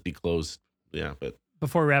have this be closed. Yeah, but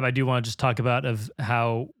before we wrap, I do want to just talk about of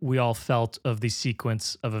how we all felt of the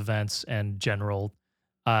sequence of events and general,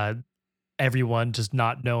 everyone just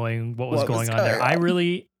not knowing what was going on there.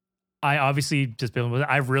 I obviously just been with it.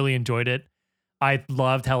 I really enjoyed it. I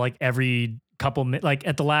loved how like every couple like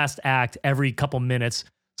at the last act, every couple minutes,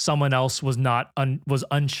 someone else was was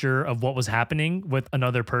unsure of what was happening with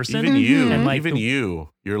another person. Even you, and like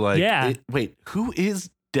you're like, wait, who is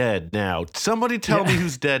dead now? Somebody tell me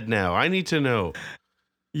who's dead now. I need to know.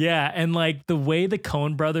 Yeah, and like the way the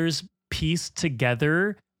Coen brothers pieced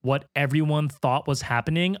together what everyone thought was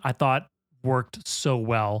happening, I thought worked so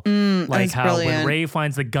well. Like how when Ray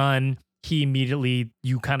finds the gun, he immediately,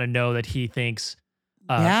 you kind of know that he thinks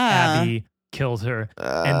Abby killed her.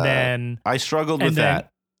 And then I struggled with that.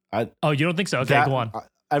 You don't think so? Okay, go on.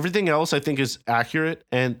 Everything else I think is accurate,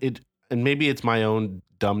 and maybe it's my own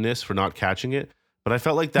dumbness for not catching it, but I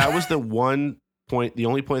felt like that was the only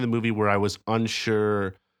point in the movie where I was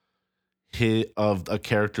unsure of a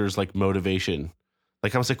character's like motivation.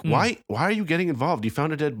 Like, I was like, why are you getting involved? You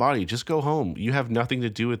found a dead body. Just go home. You have nothing to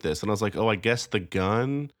do with this. And I was like, oh, I guess the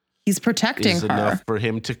gun he's protecting is her enough for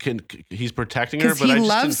him to he's protecting her, but he I just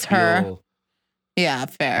loves her. Yeah,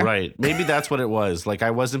 fair. Right. Maybe that's what it was. Like, I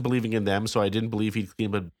wasn't believing in them, so I didn't believe he'd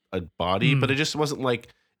clean a body, but it just wasn't like,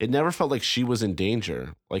 it never felt like she was in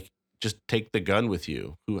danger. Like, just take the gun with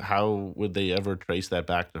you. How would they ever trace that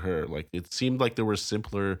back to her? Like, it seemed like there were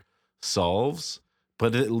simpler solves,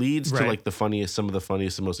 but it leads to like some of the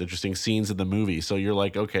funniest and most interesting scenes in the movie. So you're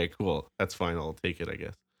like, okay, cool. That's fine. I'll take it, I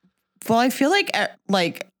guess. Well, I feel like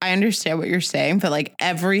I understand what you're saying, but like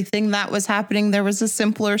everything that was happening, there was a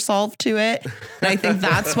simpler solve to it. And I think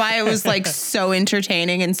that's why it was like so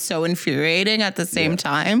entertaining and so infuriating at the same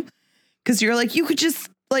time. Because you're like, you could just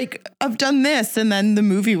like have done this and then the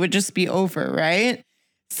movie would just be over, right?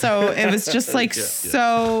 So it was just like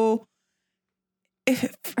so...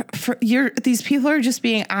 these people are just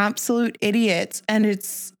being absolute idiots and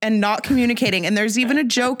not communicating. And there's even a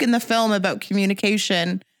joke in the film about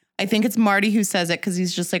communication. I think it's Marty who says it because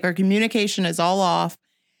he's just like, our communication is all off.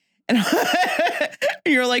 And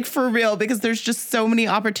you're like, for real, because there's just so many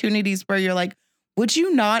opportunities where you're like, would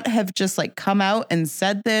you not have just like come out and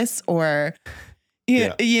said this or,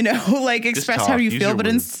 you know, like express how you feel. But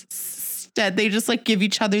instead they just like give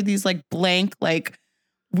each other these like blank, like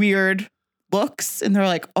weird looks. And they're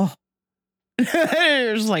like, oh,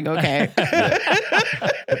 you're just like, okay.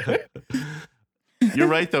 You're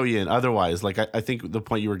right though, Ian. Otherwise, like I think the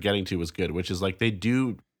point you were getting to was good, which is like they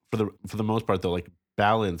do for the most part though, like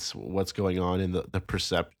balance what's going on in the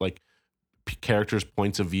characters'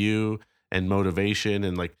 points of view and motivation,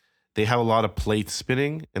 and like they have a lot of plates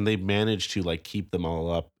spinning, and they manage to like keep them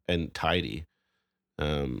all up and tidy.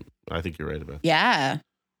 I think you're right about that. Yeah,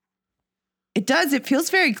 it does. It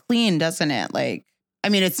feels very clean, doesn't it? Like I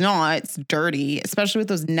mean, it's not. It's dirty, especially with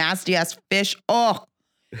those nasty ass fish. Oh,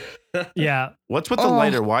 Yeah. What's with the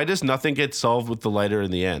lighter? Why does nothing get solved with the lighter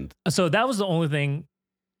in the end? So that was the only thing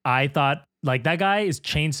I thought. Like, that guy is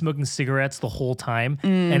chain smoking cigarettes the whole time,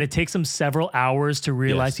 and it takes him several hours to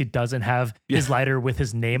realize he doesn't have his lighter with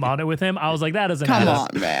his name on it with him. I was like, that doesn't come add on,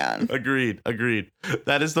 up. man. Agreed.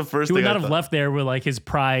 That is the first He thing would I not have thought. left there with like his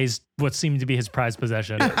prize, what seemed to be his prized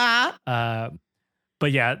possession. But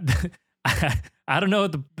yeah, I don't know.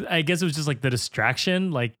 I guess it was just like the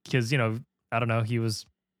distraction, like, because, you know, I don't know. He was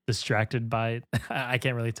distracted by, I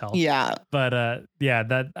can't really tell. Yeah. But yeah,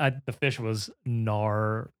 the fish was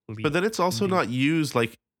gnarly. But then it's also not used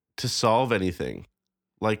like to solve anything.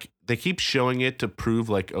 Like they keep showing it to prove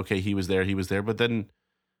like, okay, he was there, but then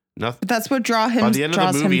nothing. But that's what by the end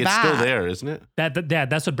of the movie, it's still there, isn't it?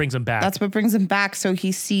 That's what brings him back. That's what brings him back. So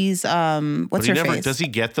he sees what's her face? Does he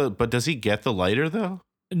get the lighter though?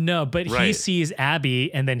 No, but he sees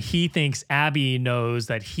Abby, and then he thinks Abby knows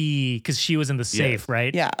that because she was in the safe,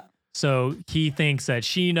 right? Yeah. So he thinks that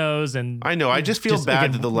she knows, and I know. I just feel bad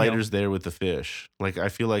again, that the lighter's there with the fish. Like I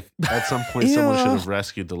feel like at some point someone should have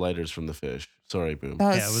rescued the lighters from the fish. Sorry, Boom.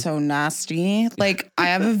 That was so nasty. Like I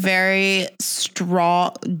have a very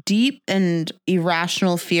strong, deep, and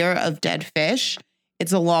irrational fear of dead fish.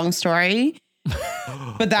 It's a long story.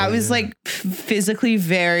 But that was like physically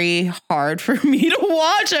very hard for me to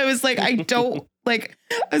watch. I was like, I need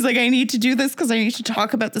to do this because I need to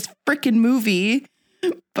talk about this freaking movie.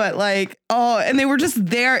 But like, and they were just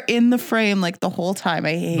there in the frame like the whole time.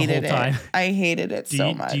 I hated it. I hated it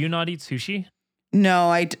so much. Do you not eat sushi? No,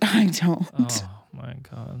 I don't. Oh my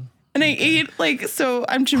God. And I eat so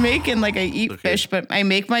I'm Jamaican, like I eat fish, but I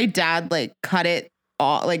make my dad like cut it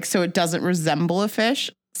all, like so it doesn't resemble a fish.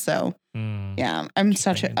 So yeah, I'm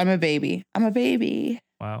a baby. I'm a baby.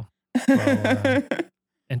 Wow. Well,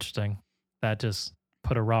 interesting. That just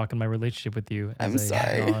put a rock in my relationship with you as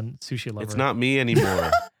a non-sushi lover. It's not me anymore.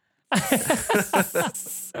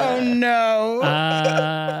 Oh no.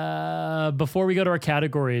 Before we go to our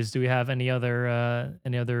categories, do we have any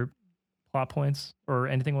other plot points or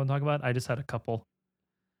anything we want to talk about? I just had a couple.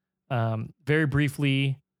 Very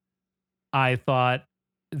briefly, I thought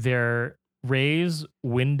Ray's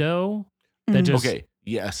window that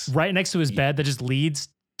just right next to his bed that just leads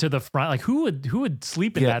to the front. Like who would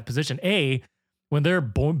sleep in that position? When they're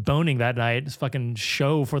boning that night, it's fucking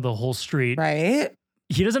show for the whole street. Right.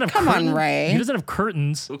 He doesn't have curtains. On, Ray. He doesn't have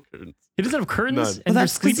curtains. No curtains. He doesn't have curtains. And they're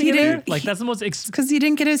sleeping in there. Like that's the most because he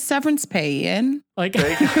didn't get his severance pay in. Like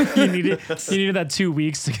he needed that 2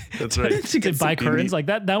 weeks to buy curtains. Like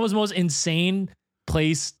that was the most insane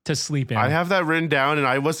place to sleep in. I have that written down, and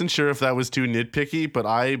I wasn't sure if that was too nitpicky, but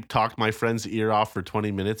I talked my friend's ear off for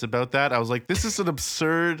 20 minutes about that. I was like, this is an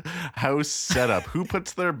absurd house setup. Who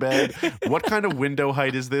puts their bed? What kind of window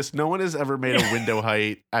height is this? No one has ever made a window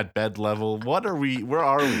height at bed level. What are we? Where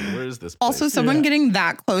are we? Where is this place? Also, someone getting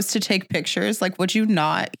that close to take pictures, like, would you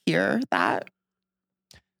not hear that?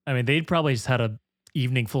 I mean, they'd probably just had a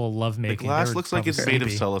evening full of lovemaking. The glass looks like it's made of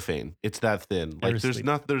cellophane. It's that thin. Like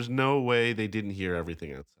there's no way they didn't hear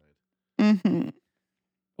everything outside. Mm-hmm.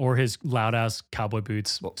 Or his loud ass cowboy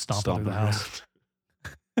boots stomping through the house.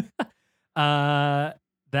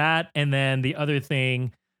 That, and then the other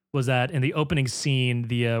thing was that in the opening scene,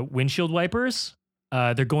 the windshield wipers,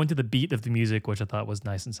 they're going to the beat of the music, which I thought was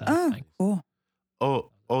nice and satisfying. Oh,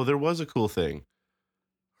 cool. Oh, there was a cool thing.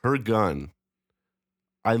 Her gun.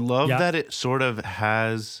 I love that it sort of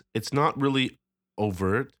has, it's not really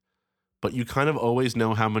overt, but you kind of always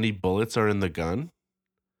know how many bullets are in the gun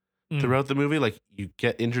throughout the movie. Like you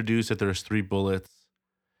get introduced that there's 3 bullets,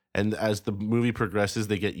 and as the movie progresses,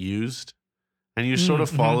 they get used, and you sort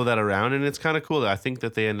of follow that around, and it's kind of cool. I think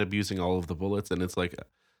that they end up using all of the bullets, and it's like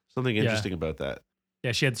something interesting about that.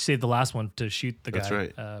 Yeah, she had to save the last one to shoot the guy. That's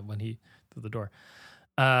right. When he threw the door.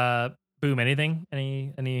 Boom, anything?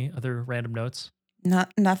 Any other random notes?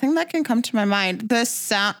 Nothing that can come to my mind. The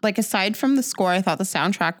sound, like aside from the score, I thought the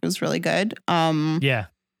soundtrack was really good. Yeah,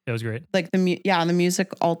 it was great. Like the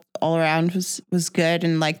music all around was good,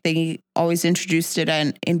 and like they always introduced it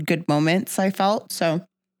in good moments. I felt so.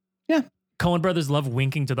 Yeah, Coen brothers love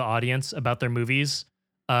winking to the audience about their movies,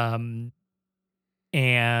 and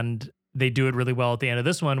they do it really well at the end of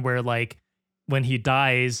this one, where like when he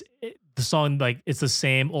dies, the song like it's the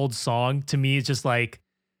same old song. To me, it's just like.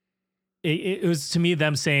 It was to me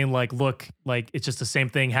them saying like, look, like it's just the same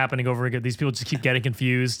thing happening over again. These people just keep getting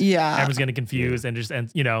confused. Yeah, everyone's getting confused,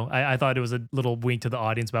 and you know, I thought it was a little wink to the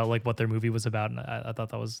audience about like what their movie was about, and I thought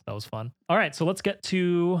that was fun. All right, so let's get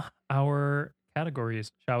to our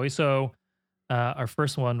categories, shall we? So, our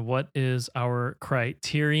first one, what is our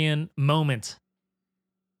Criterion moment?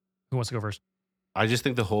 Who wants to go first? I just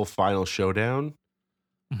think the whole final showdown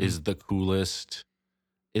is the coolest,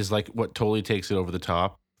 is like what totally takes it over the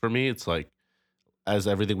top for me. It's like, as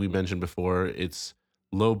everything we mentioned before, it's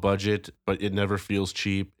low budget, but it never feels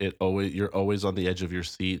cheap. You're always on the edge of your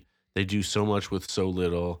seat. They do so much with so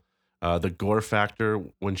little. The gore factor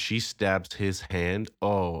when she stabs his hand,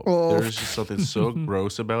 there's just something so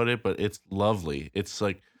gross about it, but it's lovely. It's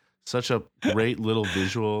like such a great little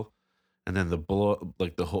visual. And then the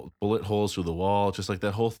bullet holes through the wall, just like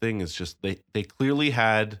that whole thing is just, they clearly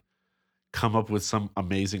had come up with some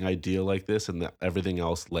amazing idea like this, and that everything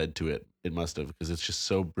else led to it. It must have, because it's just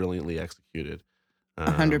so brilliantly executed.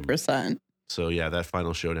 100%. So yeah, that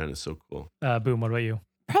final showdown is so cool. Boom, what about you?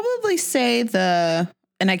 Probably say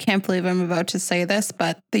and I can't believe I'm about to say this,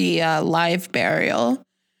 but the live burial.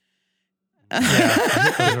 Yeah,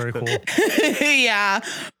 that was very cool. Yeah,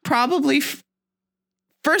 probably.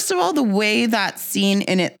 First of all, the way that scene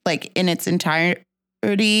in its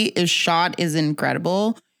entirety is shot is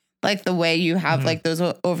incredible. Like the way you have like those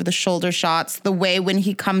over the shoulder shots, the way when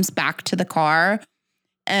he comes back to the car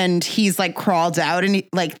and he's like crawled out and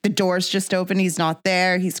the door's just open. He's not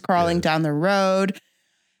there. He's crawling down the road.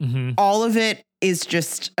 All of it is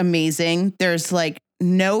just amazing. There's like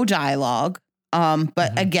no dialogue.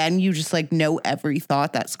 But again, you just like know every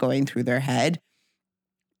thought that's going through their head.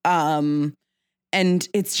 And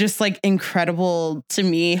it's just like incredible to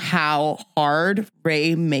me how hard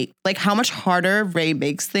how much harder Ray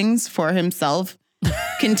makes things for himself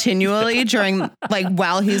continually during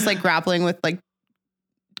while he's like grappling with like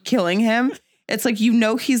killing him. It's like,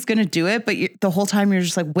 he's going to do it, but the whole time you're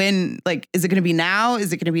just like, when, like, is it going to be now?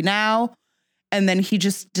 Is it going to be now? And then he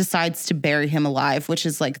just decides to bury him alive, which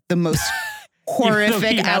is like the most horrific.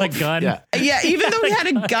 He had a gun. Yeah. Even though he had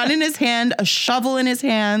a gun in his hand, a shovel in his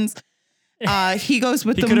hands. He goes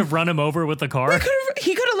with he could have run him over with the car.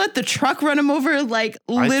 He could have let the truck run him over, like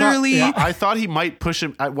literally. I thought he might push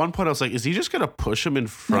him. At one point, I was like, is he just going to push him in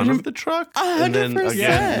front of the truck? 100%. And then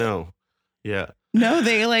again, no. Yeah. No,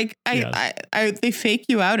 they they fake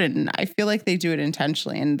you out, and I feel like they do it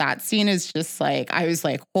intentionally. And that scene is just like, I was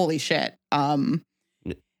like, holy shit. And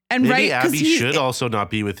maybe Abby should also not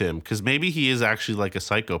be with him, because maybe he is actually like a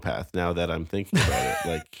psychopath now that I'm thinking about it.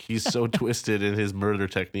 Like, he's so twisted in his murder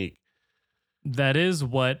technique. That is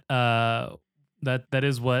what that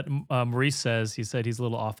is what Maurice says. He said he's a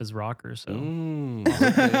little off his rocker. So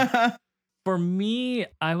okay. For me,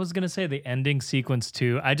 I was gonna say the ending sequence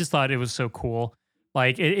too. I just thought it was so cool.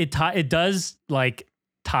 Like it does like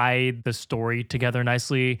tie the story together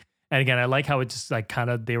nicely. And again, I like how it just like kind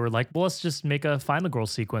of they were like, well, let's just make a Final Girl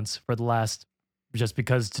sequence for the last, just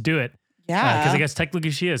because to do it. Yeah, because I guess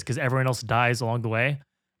technically she is, because everyone else dies along the way.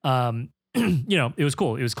 It was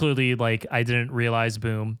cool. It was clearly like, I didn't realize,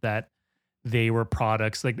 Boom, that they were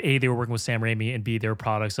products, like A, they were working with Sam Raimi, and B, they were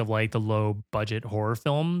products of like the low budget horror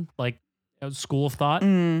film, like school of thought.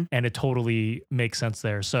 And it totally makes sense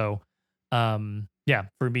there. So, yeah,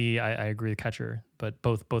 for me, I agree with Catcher, but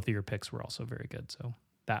both of your picks were also very good. So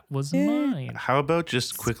that was mine. How about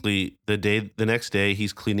just quickly, the next day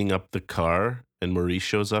he's cleaning up the car and Maurice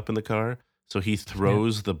shows up in the car. So he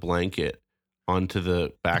throws the blanket onto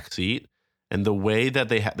the back seat. And the way that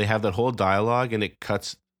they have that whole dialogue, and it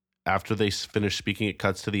cuts after they finish speaking, it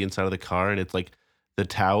cuts to the inside of the car, and it's like the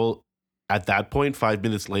towel at that point, 5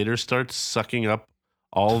 minutes later, starts sucking up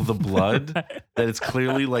all the blood. That it's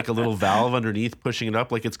clearly like a little valve underneath pushing it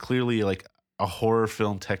up. Like, it's clearly like a horror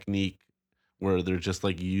film technique where they're just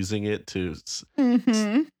like using it to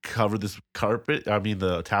cover this carpet. I mean,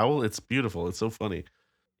 the towel. It's beautiful. It's so funny.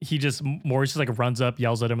 Maurice just like runs up,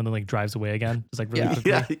 yells at him, and then like drives away again. Just like really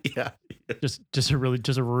quickly. Yeah. Just a really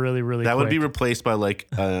that quick. would be replaced by like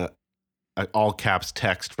an all caps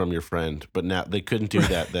text from your friend. But now they couldn't do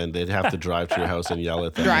that. Then they'd have to drive to your house and yell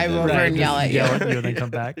at them. Drive over and yell at you. And then come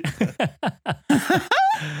back.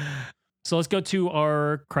 So let's go to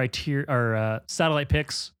our satellite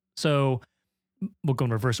picks. So we'll go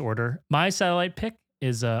in reverse order. My satellite pick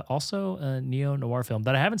is also a neo-noir film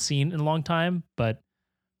that I haven't seen in a long time, but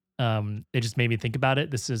it just made me think about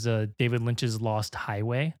it. This is David Lynch's Lost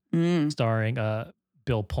Highway, starring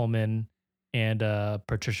Bill Pullman and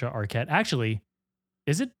Patricia Arquette. Actually,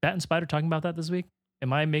 is it Bat and Spider talking about that this week?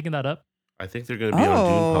 Am I making that up? I think they're going to be on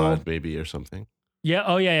Dune Pod maybe or something. Yeah.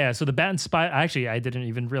 Oh, yeah. So the Bat and Spider. Actually, I didn't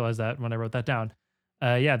even realize that when I wrote that down.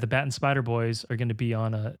 The Bat and Spider Boys are going to be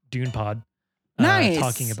on a Dune Pod, nice,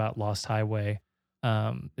 talking about Lost Highway.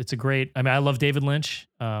 It's a great. I mean, I love David Lynch.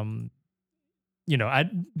 There's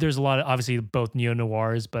a lot of obviously both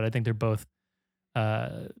neo-noirs, but I think they're both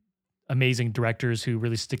amazing directors who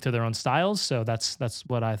really stick to their own styles. So that's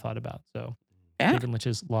what I thought about. So Yeah. David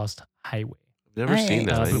Lynch's Lost Highway. I've never seen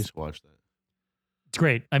that. I Nice. need to watch that. It's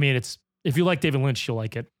great. I mean, if you like David Lynch, you'll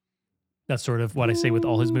like it. That's sort of what I say with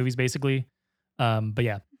all his movies, basically. But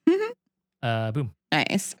yeah, boom.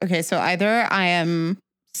 Nice. Okay, so either I am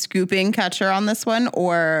scooping Catcher on this one,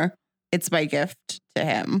 or it's my gift to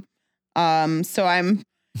him. So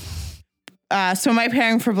my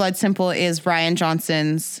pairing for Blood Simple is Rian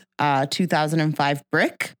Johnson's 2005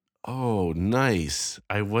 Brick. Oh, nice.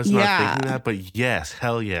 I was not thinking that, but yes,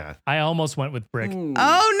 hell yeah. I almost went with Brick. Ooh,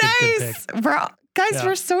 Oh, Good nice. Bro, guys, Yeah.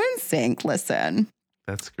 we're so in sync. Listen.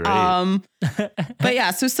 that's great. But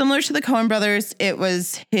yeah, so similar to the Coen brothers, it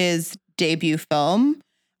was his debut film.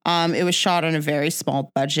 It was shot on a very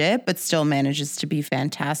small budget, but still manages to be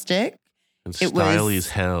fantastic. And it styly was- as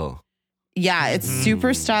hell. Yeah, it's Mhm.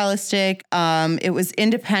 super stylistic. It was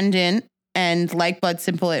independent, and like Blood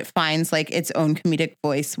Simple, it finds like its own comedic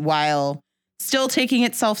voice while still taking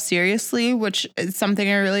itself seriously, which is something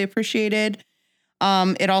I really appreciated.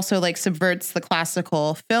 It also like subverts the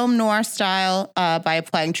classical film noir style by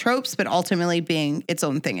applying tropes, but ultimately being its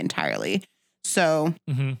own thing entirely. So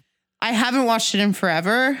Mhm. I haven't watched it in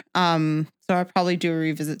forever. So I'll probably do a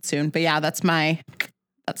revisit soon. But yeah, that's mine.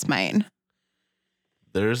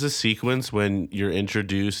 There's a sequence when you're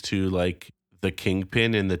introduced to like the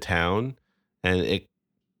kingpin in the town, and it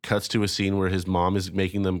cuts to a scene where his mom is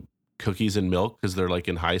making them cookies and milk because they're like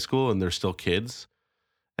in high school and they're still kids.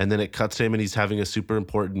 And then it cuts to him and he's having a super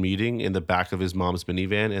important meeting in the back of his mom's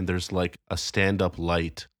minivan, and there's like a stand-up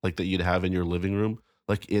light like that you'd have in your living room,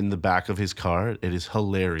 like in the back of his car. It is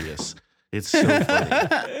hilarious. It's so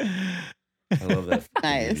funny. I love that movie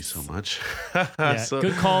Nice. so much. Yeah, So-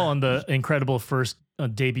 good call on the incredible first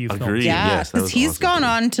debut film. Agreed. Yeah, Yes, that because was he's awesome gone too.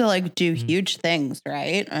 on to like do Mhm. huge things,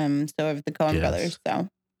 right? So have the Coen Yes. brothers. So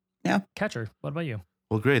Catcher, what about you?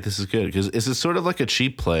 Well, great. This is good because this is sort of like a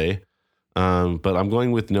cheap play, but I'm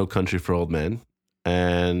going with No Country for Old Men,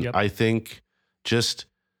 and Yep. I think just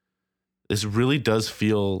this really does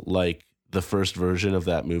feel like the first version of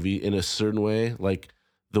that movie in a certain way, like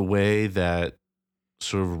the way that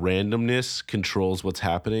sort of randomness controls what's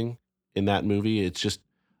happening in that movie. It's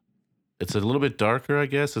a little bit darker, I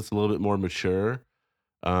guess. It's a little bit more mature,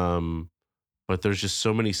 but there's just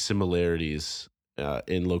so many similarities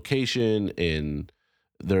in location, in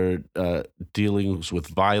their dealings with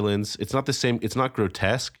violence. It's not the same. It's not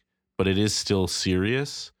grotesque, but it is still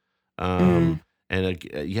serious. And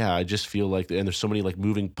yeah, I just feel like, and there's so many like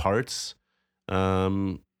moving parts.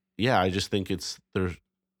 Yeah, I just think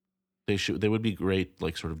they would be great,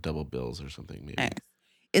 like sort of double bills or something. Maybe. nice.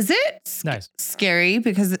 Is it Nice. scary?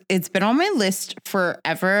 Because it's been on my list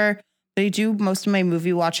forever. But I do most of my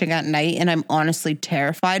movie watching at night, and I'm honestly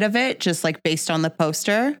terrified of it, just like based on the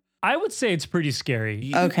poster. I would say it's pretty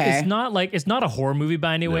scary. Okay. It's not a horror movie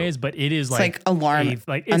by any No. ways, but it is It's like alarm. it's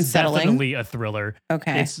unsettling. definitely a thriller.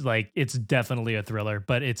 Okay. It's definitely a thriller,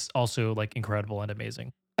 but it's also like incredible and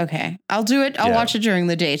amazing. Okay. I'll do it. I'll Yeah. watch it during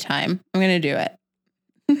the daytime. I'm going to do it.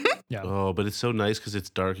 Yeah. Oh, but it's so nice because it's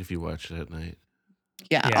dark if you watch it at night.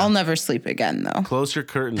 Yeah. Yeah. I'll never sleep again, though. Close your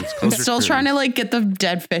curtains. I'm Close your still trying to curtains. like get the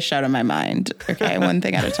dead fish out of my mind. Okay. One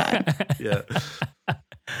thing at a time. Yeah.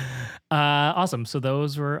 Awesome. So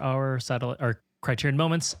those were our Criterion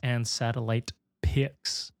moments and satellite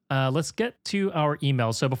picks. Let's get to our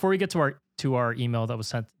email. So before we get to our email that was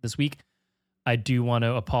sent this week, I do want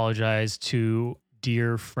to apologize to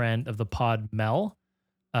dear friend of the pod, Mel.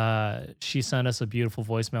 She sent us a beautiful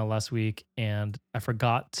voicemail last week, and I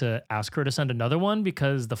forgot to ask her to send another one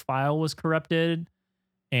because the file was corrupted.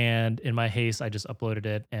 And in my haste, I just uploaded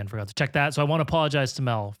it and forgot to check that. So I want to apologize to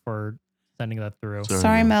Mel for sending that through.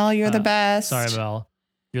 Sorry, Mel. You're the Uh, best. Sorry, Mel.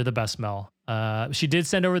 You're the best, Mel. She did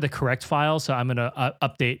send over the correct file, so I'm going to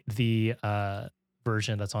update the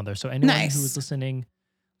version that's on there. So anyone Nice. who is listening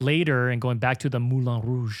later and going back to the Moulin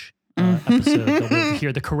Rouge Mhm. episode, they'll be able to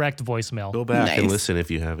hear the correct voicemail. Go back and Nice. listen if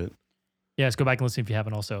you haven't. Yes, go back and listen if you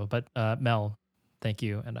haven't also. But Mel, thank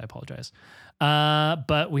you, and I apologize.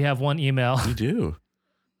 But we have one email. You do.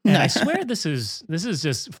 And I Nice. swear this is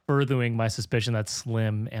just furthering my suspicion that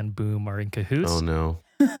Slim and Boom are in cahoots. Oh no.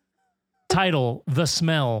 Title, The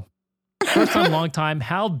Smell. First time, long time.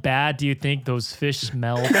 How bad do you think those fish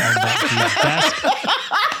smelled on that dude's desk?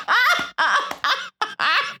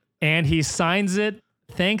 And he signs it.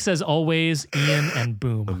 Thanks as always, Ian and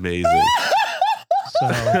Boom. Amazing.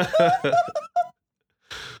 So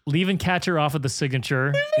leaving Catcher off of the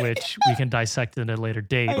signature, which we can dissect in a later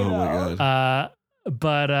date. Oh my god.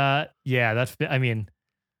 But yeah, I mean,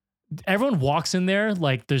 everyone walks in there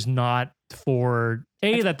like there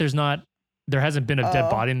hasn't been a dead Oh.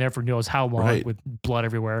 body in there for who knows how long Right. with blood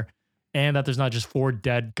everywhere, and that there's not just 4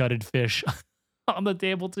 dead gutted fish on the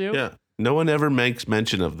table too. Yeah. No one ever makes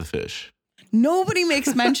mention of the fish. Nobody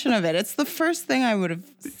makes mention of it. It's the first thing I would have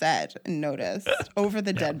said and noticed over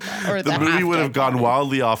the dead body. Or The movie would have gone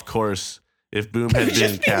wildly off course if Boom had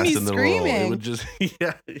been cast in the role. It would just,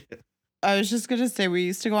 yeah. I was just going to say, we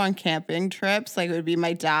used to go on camping trips. Like, it would be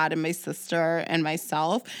my dad and my sister and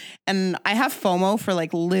myself. And I have FOMO for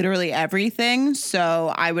like literally everything.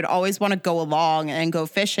 So I would always want to go along and go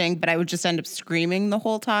fishing, but I would just end up screaming the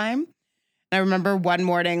whole time. I remember one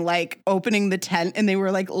morning, like opening the tent, and they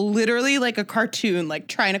were like literally like a cartoon, like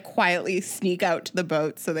trying to quietly sneak out to the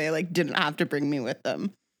boat so they like didn't have to bring me with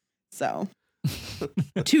them. So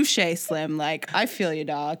touche, Slim. Like, I feel you,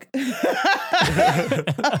 dog.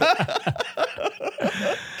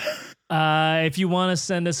 If you want to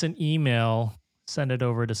send us an email, send it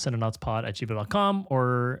over to cinenautspod@gmail.com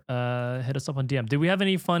or hit us up on DM. Did we have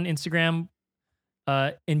any fun Instagram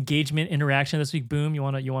engagement interaction this week? Boom, you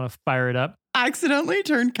wanna fire it up? I accidentally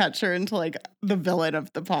turned Catcher into like the villain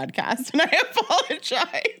of the podcast, and I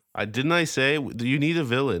apologize. Didn't I say you need a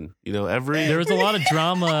villain? You know, there was a lot of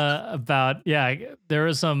drama about there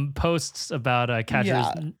were some posts about Catcher's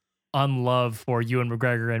unlove for Ewan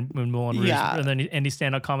McGregor and Moulin Rouge. And then any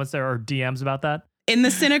stand-up comments there or DMs about that? In the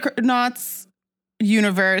Cinenauts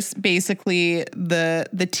universe, basically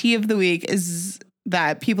the tea of the week is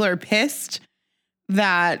that people are pissed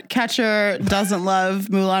that Catcher doesn't love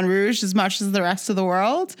Moulin Rouge as much as the rest of the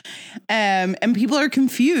world. And people are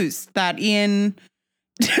confused that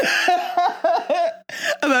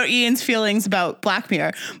about Ian's feelings about Black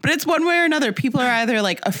Mirror. But it's one way or another. People are either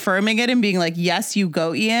like affirming it and being like, yes, you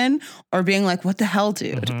go, Ian, or being like, what the hell,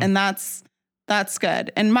 dude? Mm-hmm. And that's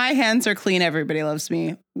good. And my hands are clean. Everybody loves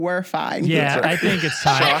me. We're fine. Yeah, I think it's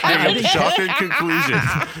time. Shocking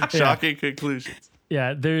conclusions. Shocking conclusions.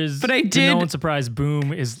 Yeah, no one's surprised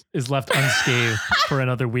Boom is left unscathed for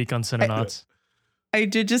another week on Cinenauts. I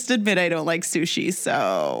did just admit I don't like sushi,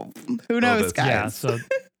 so who knows, guys?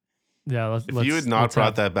 Let's if you had not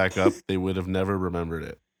brought that back up, they would have never remembered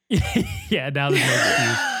it. Yeah, now there's no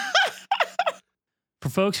excuse. For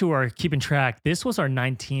folks who are keeping track, this was our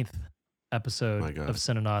 19th episode of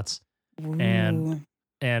Cinenauts. Ooh.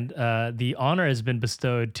 And the honor has been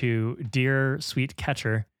bestowed to dear sweet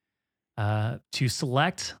Catcher to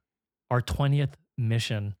select our 20th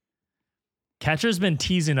mission. Catcher's been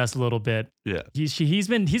teasing us a little bit. Yeah, he's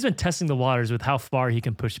been testing the waters with how far he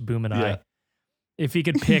can push Boom and I. If he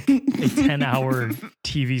could pick a 10-hour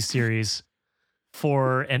TV series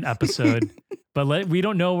for an episode, but we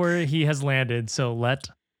don't know where he has landed, so let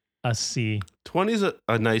us see. 20 is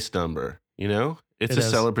a nice number, you know? It's a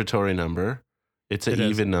celebratory number. It's an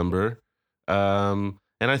even number. And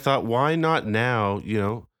I thought, why not now, you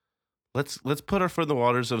know? Let's put our foot in the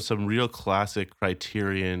waters of some real classic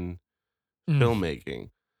Criterion filmmaking.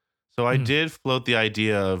 So I did float the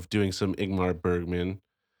idea of doing some Ingmar Bergman,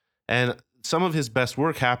 and some of his best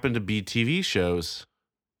work happened to be TV shows,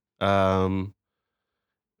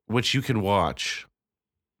 which you can watch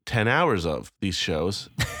 10 hours of these shows.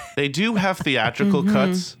 They do have theatrical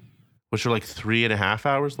cuts, which are like 3.5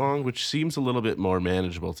 hours long, which seems a little bit more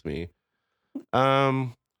manageable to me.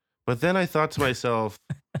 But then I thought to myself,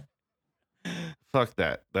 fuck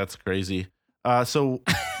that. That's crazy. So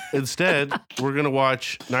instead, we're going to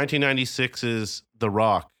watch 1996's The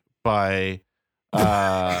Rock by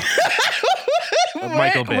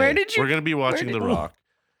Michael Bay. Where did you? We're going to be watching The Rock.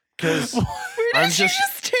 Because where did you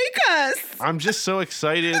just take us? I'm just so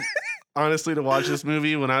excited, honestly, to watch this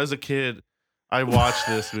movie. When I was a kid, I watched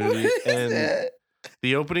this movie. And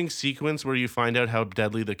the opening sequence where you find out how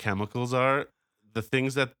deadly the chemicals are, the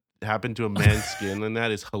things that happen to a man's skin and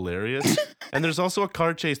that is hilarious. And there's also a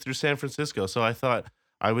car chase through San Francisco. So I thought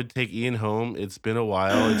I would take Ian home. It's been a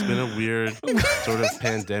while. It's been a weird sort of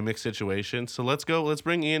pandemic situation. So let's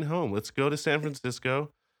bring Ian home. Let's go to San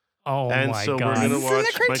Francisco. Oh, and my so God. We're going to watch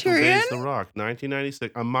Michael Bay's The Rock,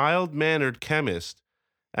 1996. A mild-mannered chemist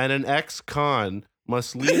and an ex-con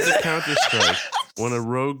must lead the counterstrike when a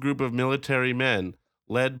rogue group of military men,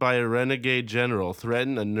 led by a renegade general,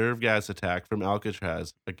 threaten a nerve gas attack from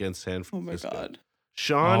Alcatraz against San Francisco. Oh, my God.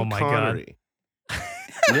 Sean Connery,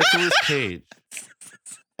 Nicolas Cage,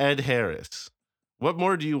 Ed Harris. What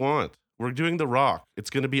more do you want? We're doing The Rock.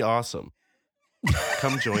 It's going to be awesome.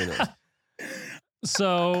 Come join us.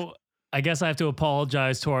 So I guess I have to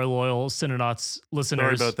apologize to our loyal Cinenauts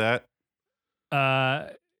listeners. Sorry about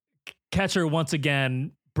that. Catcher once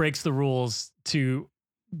again breaks the rules to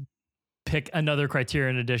pick another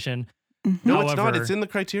Criterion edition. No, however, it's not. It's in the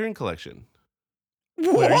Criterion collection.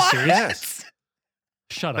 What? Are you serious? Yes.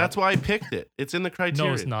 Shut up. That's why I picked it. It's in the Criterion.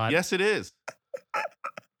 No, it's not. Yes, it is.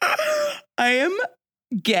 I am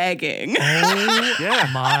gagging. Oh Yeah,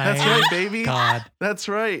 my that's right, baby. God. That's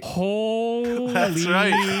right. Holy That's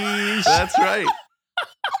right. That's right.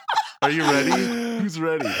 Are you ready? Who's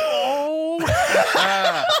ready? Oh.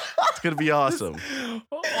 It's gonna be awesome.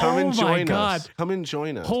 Come and join us. Come and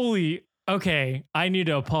join us. Holy. Okay, I need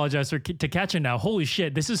to apologize to Catcher now. Holy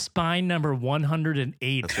shit, this is spine number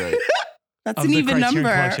 108. That's right. That's an even number.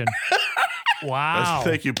 Collection. Wow.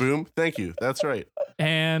 Thank you, Boom. Thank you. That's right.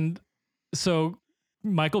 And so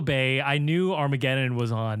Michael Bay, I knew Armageddon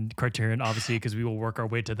was on Criterion, obviously, because we will work our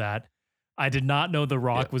way to that. I did not know The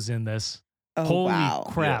Rock was in this. Oh, Holy wow.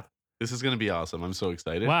 crap. Yeah. This is gonna be awesome. I'm so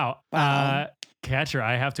excited. Wow. Wow. Catcher,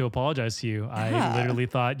 I have to apologize to you. Yeah. I literally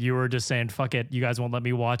thought you were just saying, fuck it, you guys won't let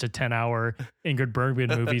me watch a 10-hour Ingrid Bergman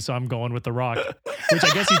movie, so I'm going with The Rock, which I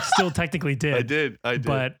guess you still technically did. I did.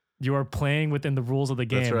 But you are playing within the rules of the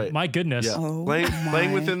game. That's right. My goodness. Yeah. Oh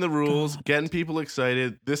Playing within the my rules, God. getting people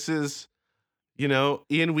excited. This is,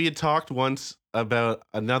 Ian, we had talked once about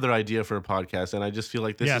another idea for a podcast, and I just feel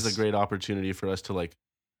like this is Yes. a great opportunity for us to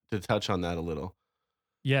touch on that a little.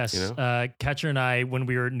 Yes. You Catcher and I, when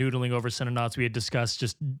we were noodling over Cinenauts, we had discussed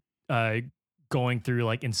just going through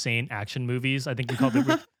like insane action movies. I think we called it,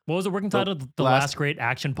 what was the working title? The Last Great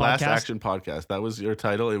Action Podcast? Last Action Podcast. That was your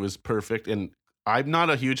title. It was perfect. And I'm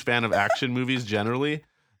not a huge fan of action movies generally,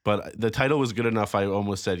 but the title was good enough. I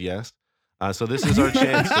almost said yes. So this is our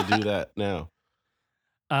chance to do that now.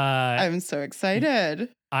 I'm so excited.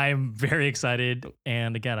 I'm very excited.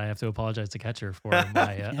 And again, I have to apologize to Catcher for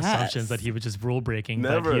my assumptions that he was just rule breaking,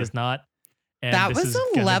 but Never. he is not. And That this was is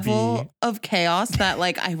a gonna level be- of chaos that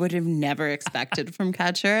I would have never expected from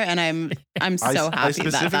Catcher, and I'm so happy I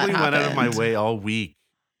specifically that went out of my happened. way all week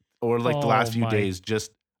or the Oh last few my- days.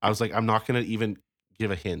 I was like, I'm not going to even give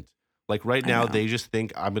a hint. Like right now, know. they just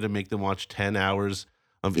think I'm going to make them watch 10 hours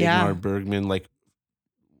of Yeah. Ingmar Bergman,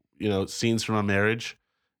 scenes from a marriage.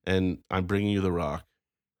 And I'm bringing you The Rock.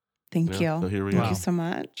 Thank Yeah, you. so here we Thank go. you so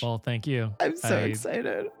much. Well, thank you. I'm so I-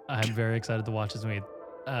 excited. I'm very excited to watch this movie.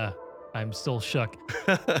 I'm still shook.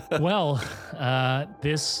 Well,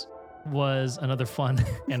 this was another fun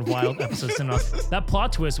and wild episode of Cinenauts. That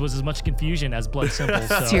plot twist was as much confusion as Blood Simple.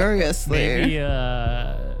 So Seriously.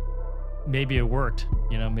 maybe it worked.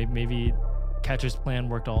 Maybe Catcher's plan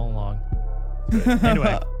worked all along.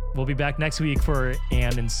 Anyway, we'll be back next week for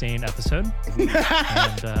an insane episode.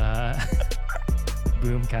 And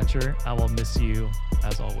Boom, Catcher, I will miss you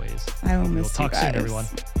as always. I will We miss talk you guys. soon, everyone.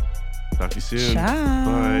 Talk to you soon.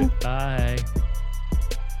 Ciao. Bye. Bye.